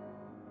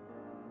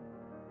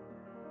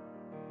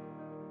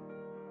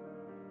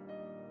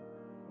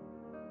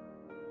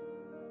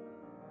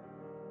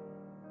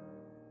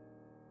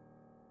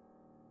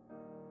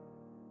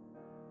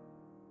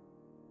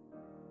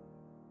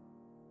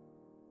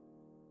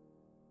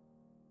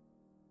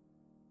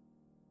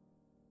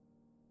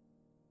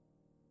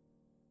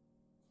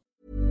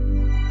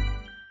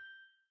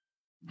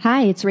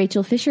 Hi, it's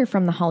Rachel Fisher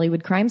from the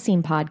Hollywood Crime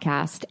Scene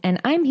podcast,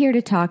 and I'm here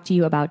to talk to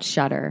you about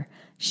Shudder.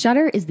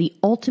 Shudder is the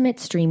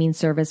ultimate streaming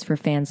service for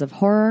fans of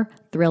horror,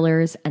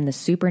 thrillers, and the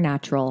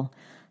supernatural.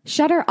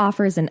 Shudder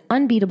offers an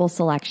unbeatable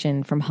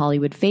selection from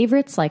Hollywood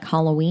favorites like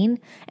Halloween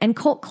and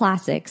cult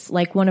classics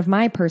like one of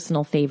my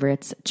personal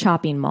favorites,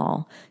 Chopping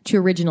Mall, to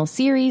original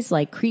series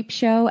like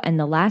Creepshow and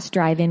The Last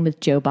Drive-In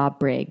with Joe Bob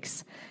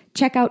Briggs.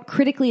 Check out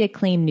critically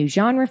acclaimed new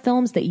genre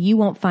films that you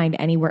won't find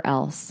anywhere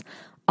else,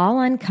 all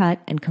uncut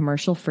and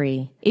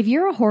commercial-free. If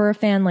you're a horror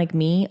fan like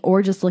me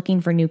or just looking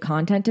for new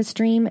content to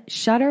stream,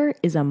 Shudder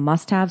is a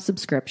must-have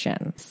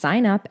subscription.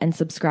 Sign up and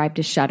subscribe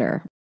to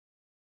Shudder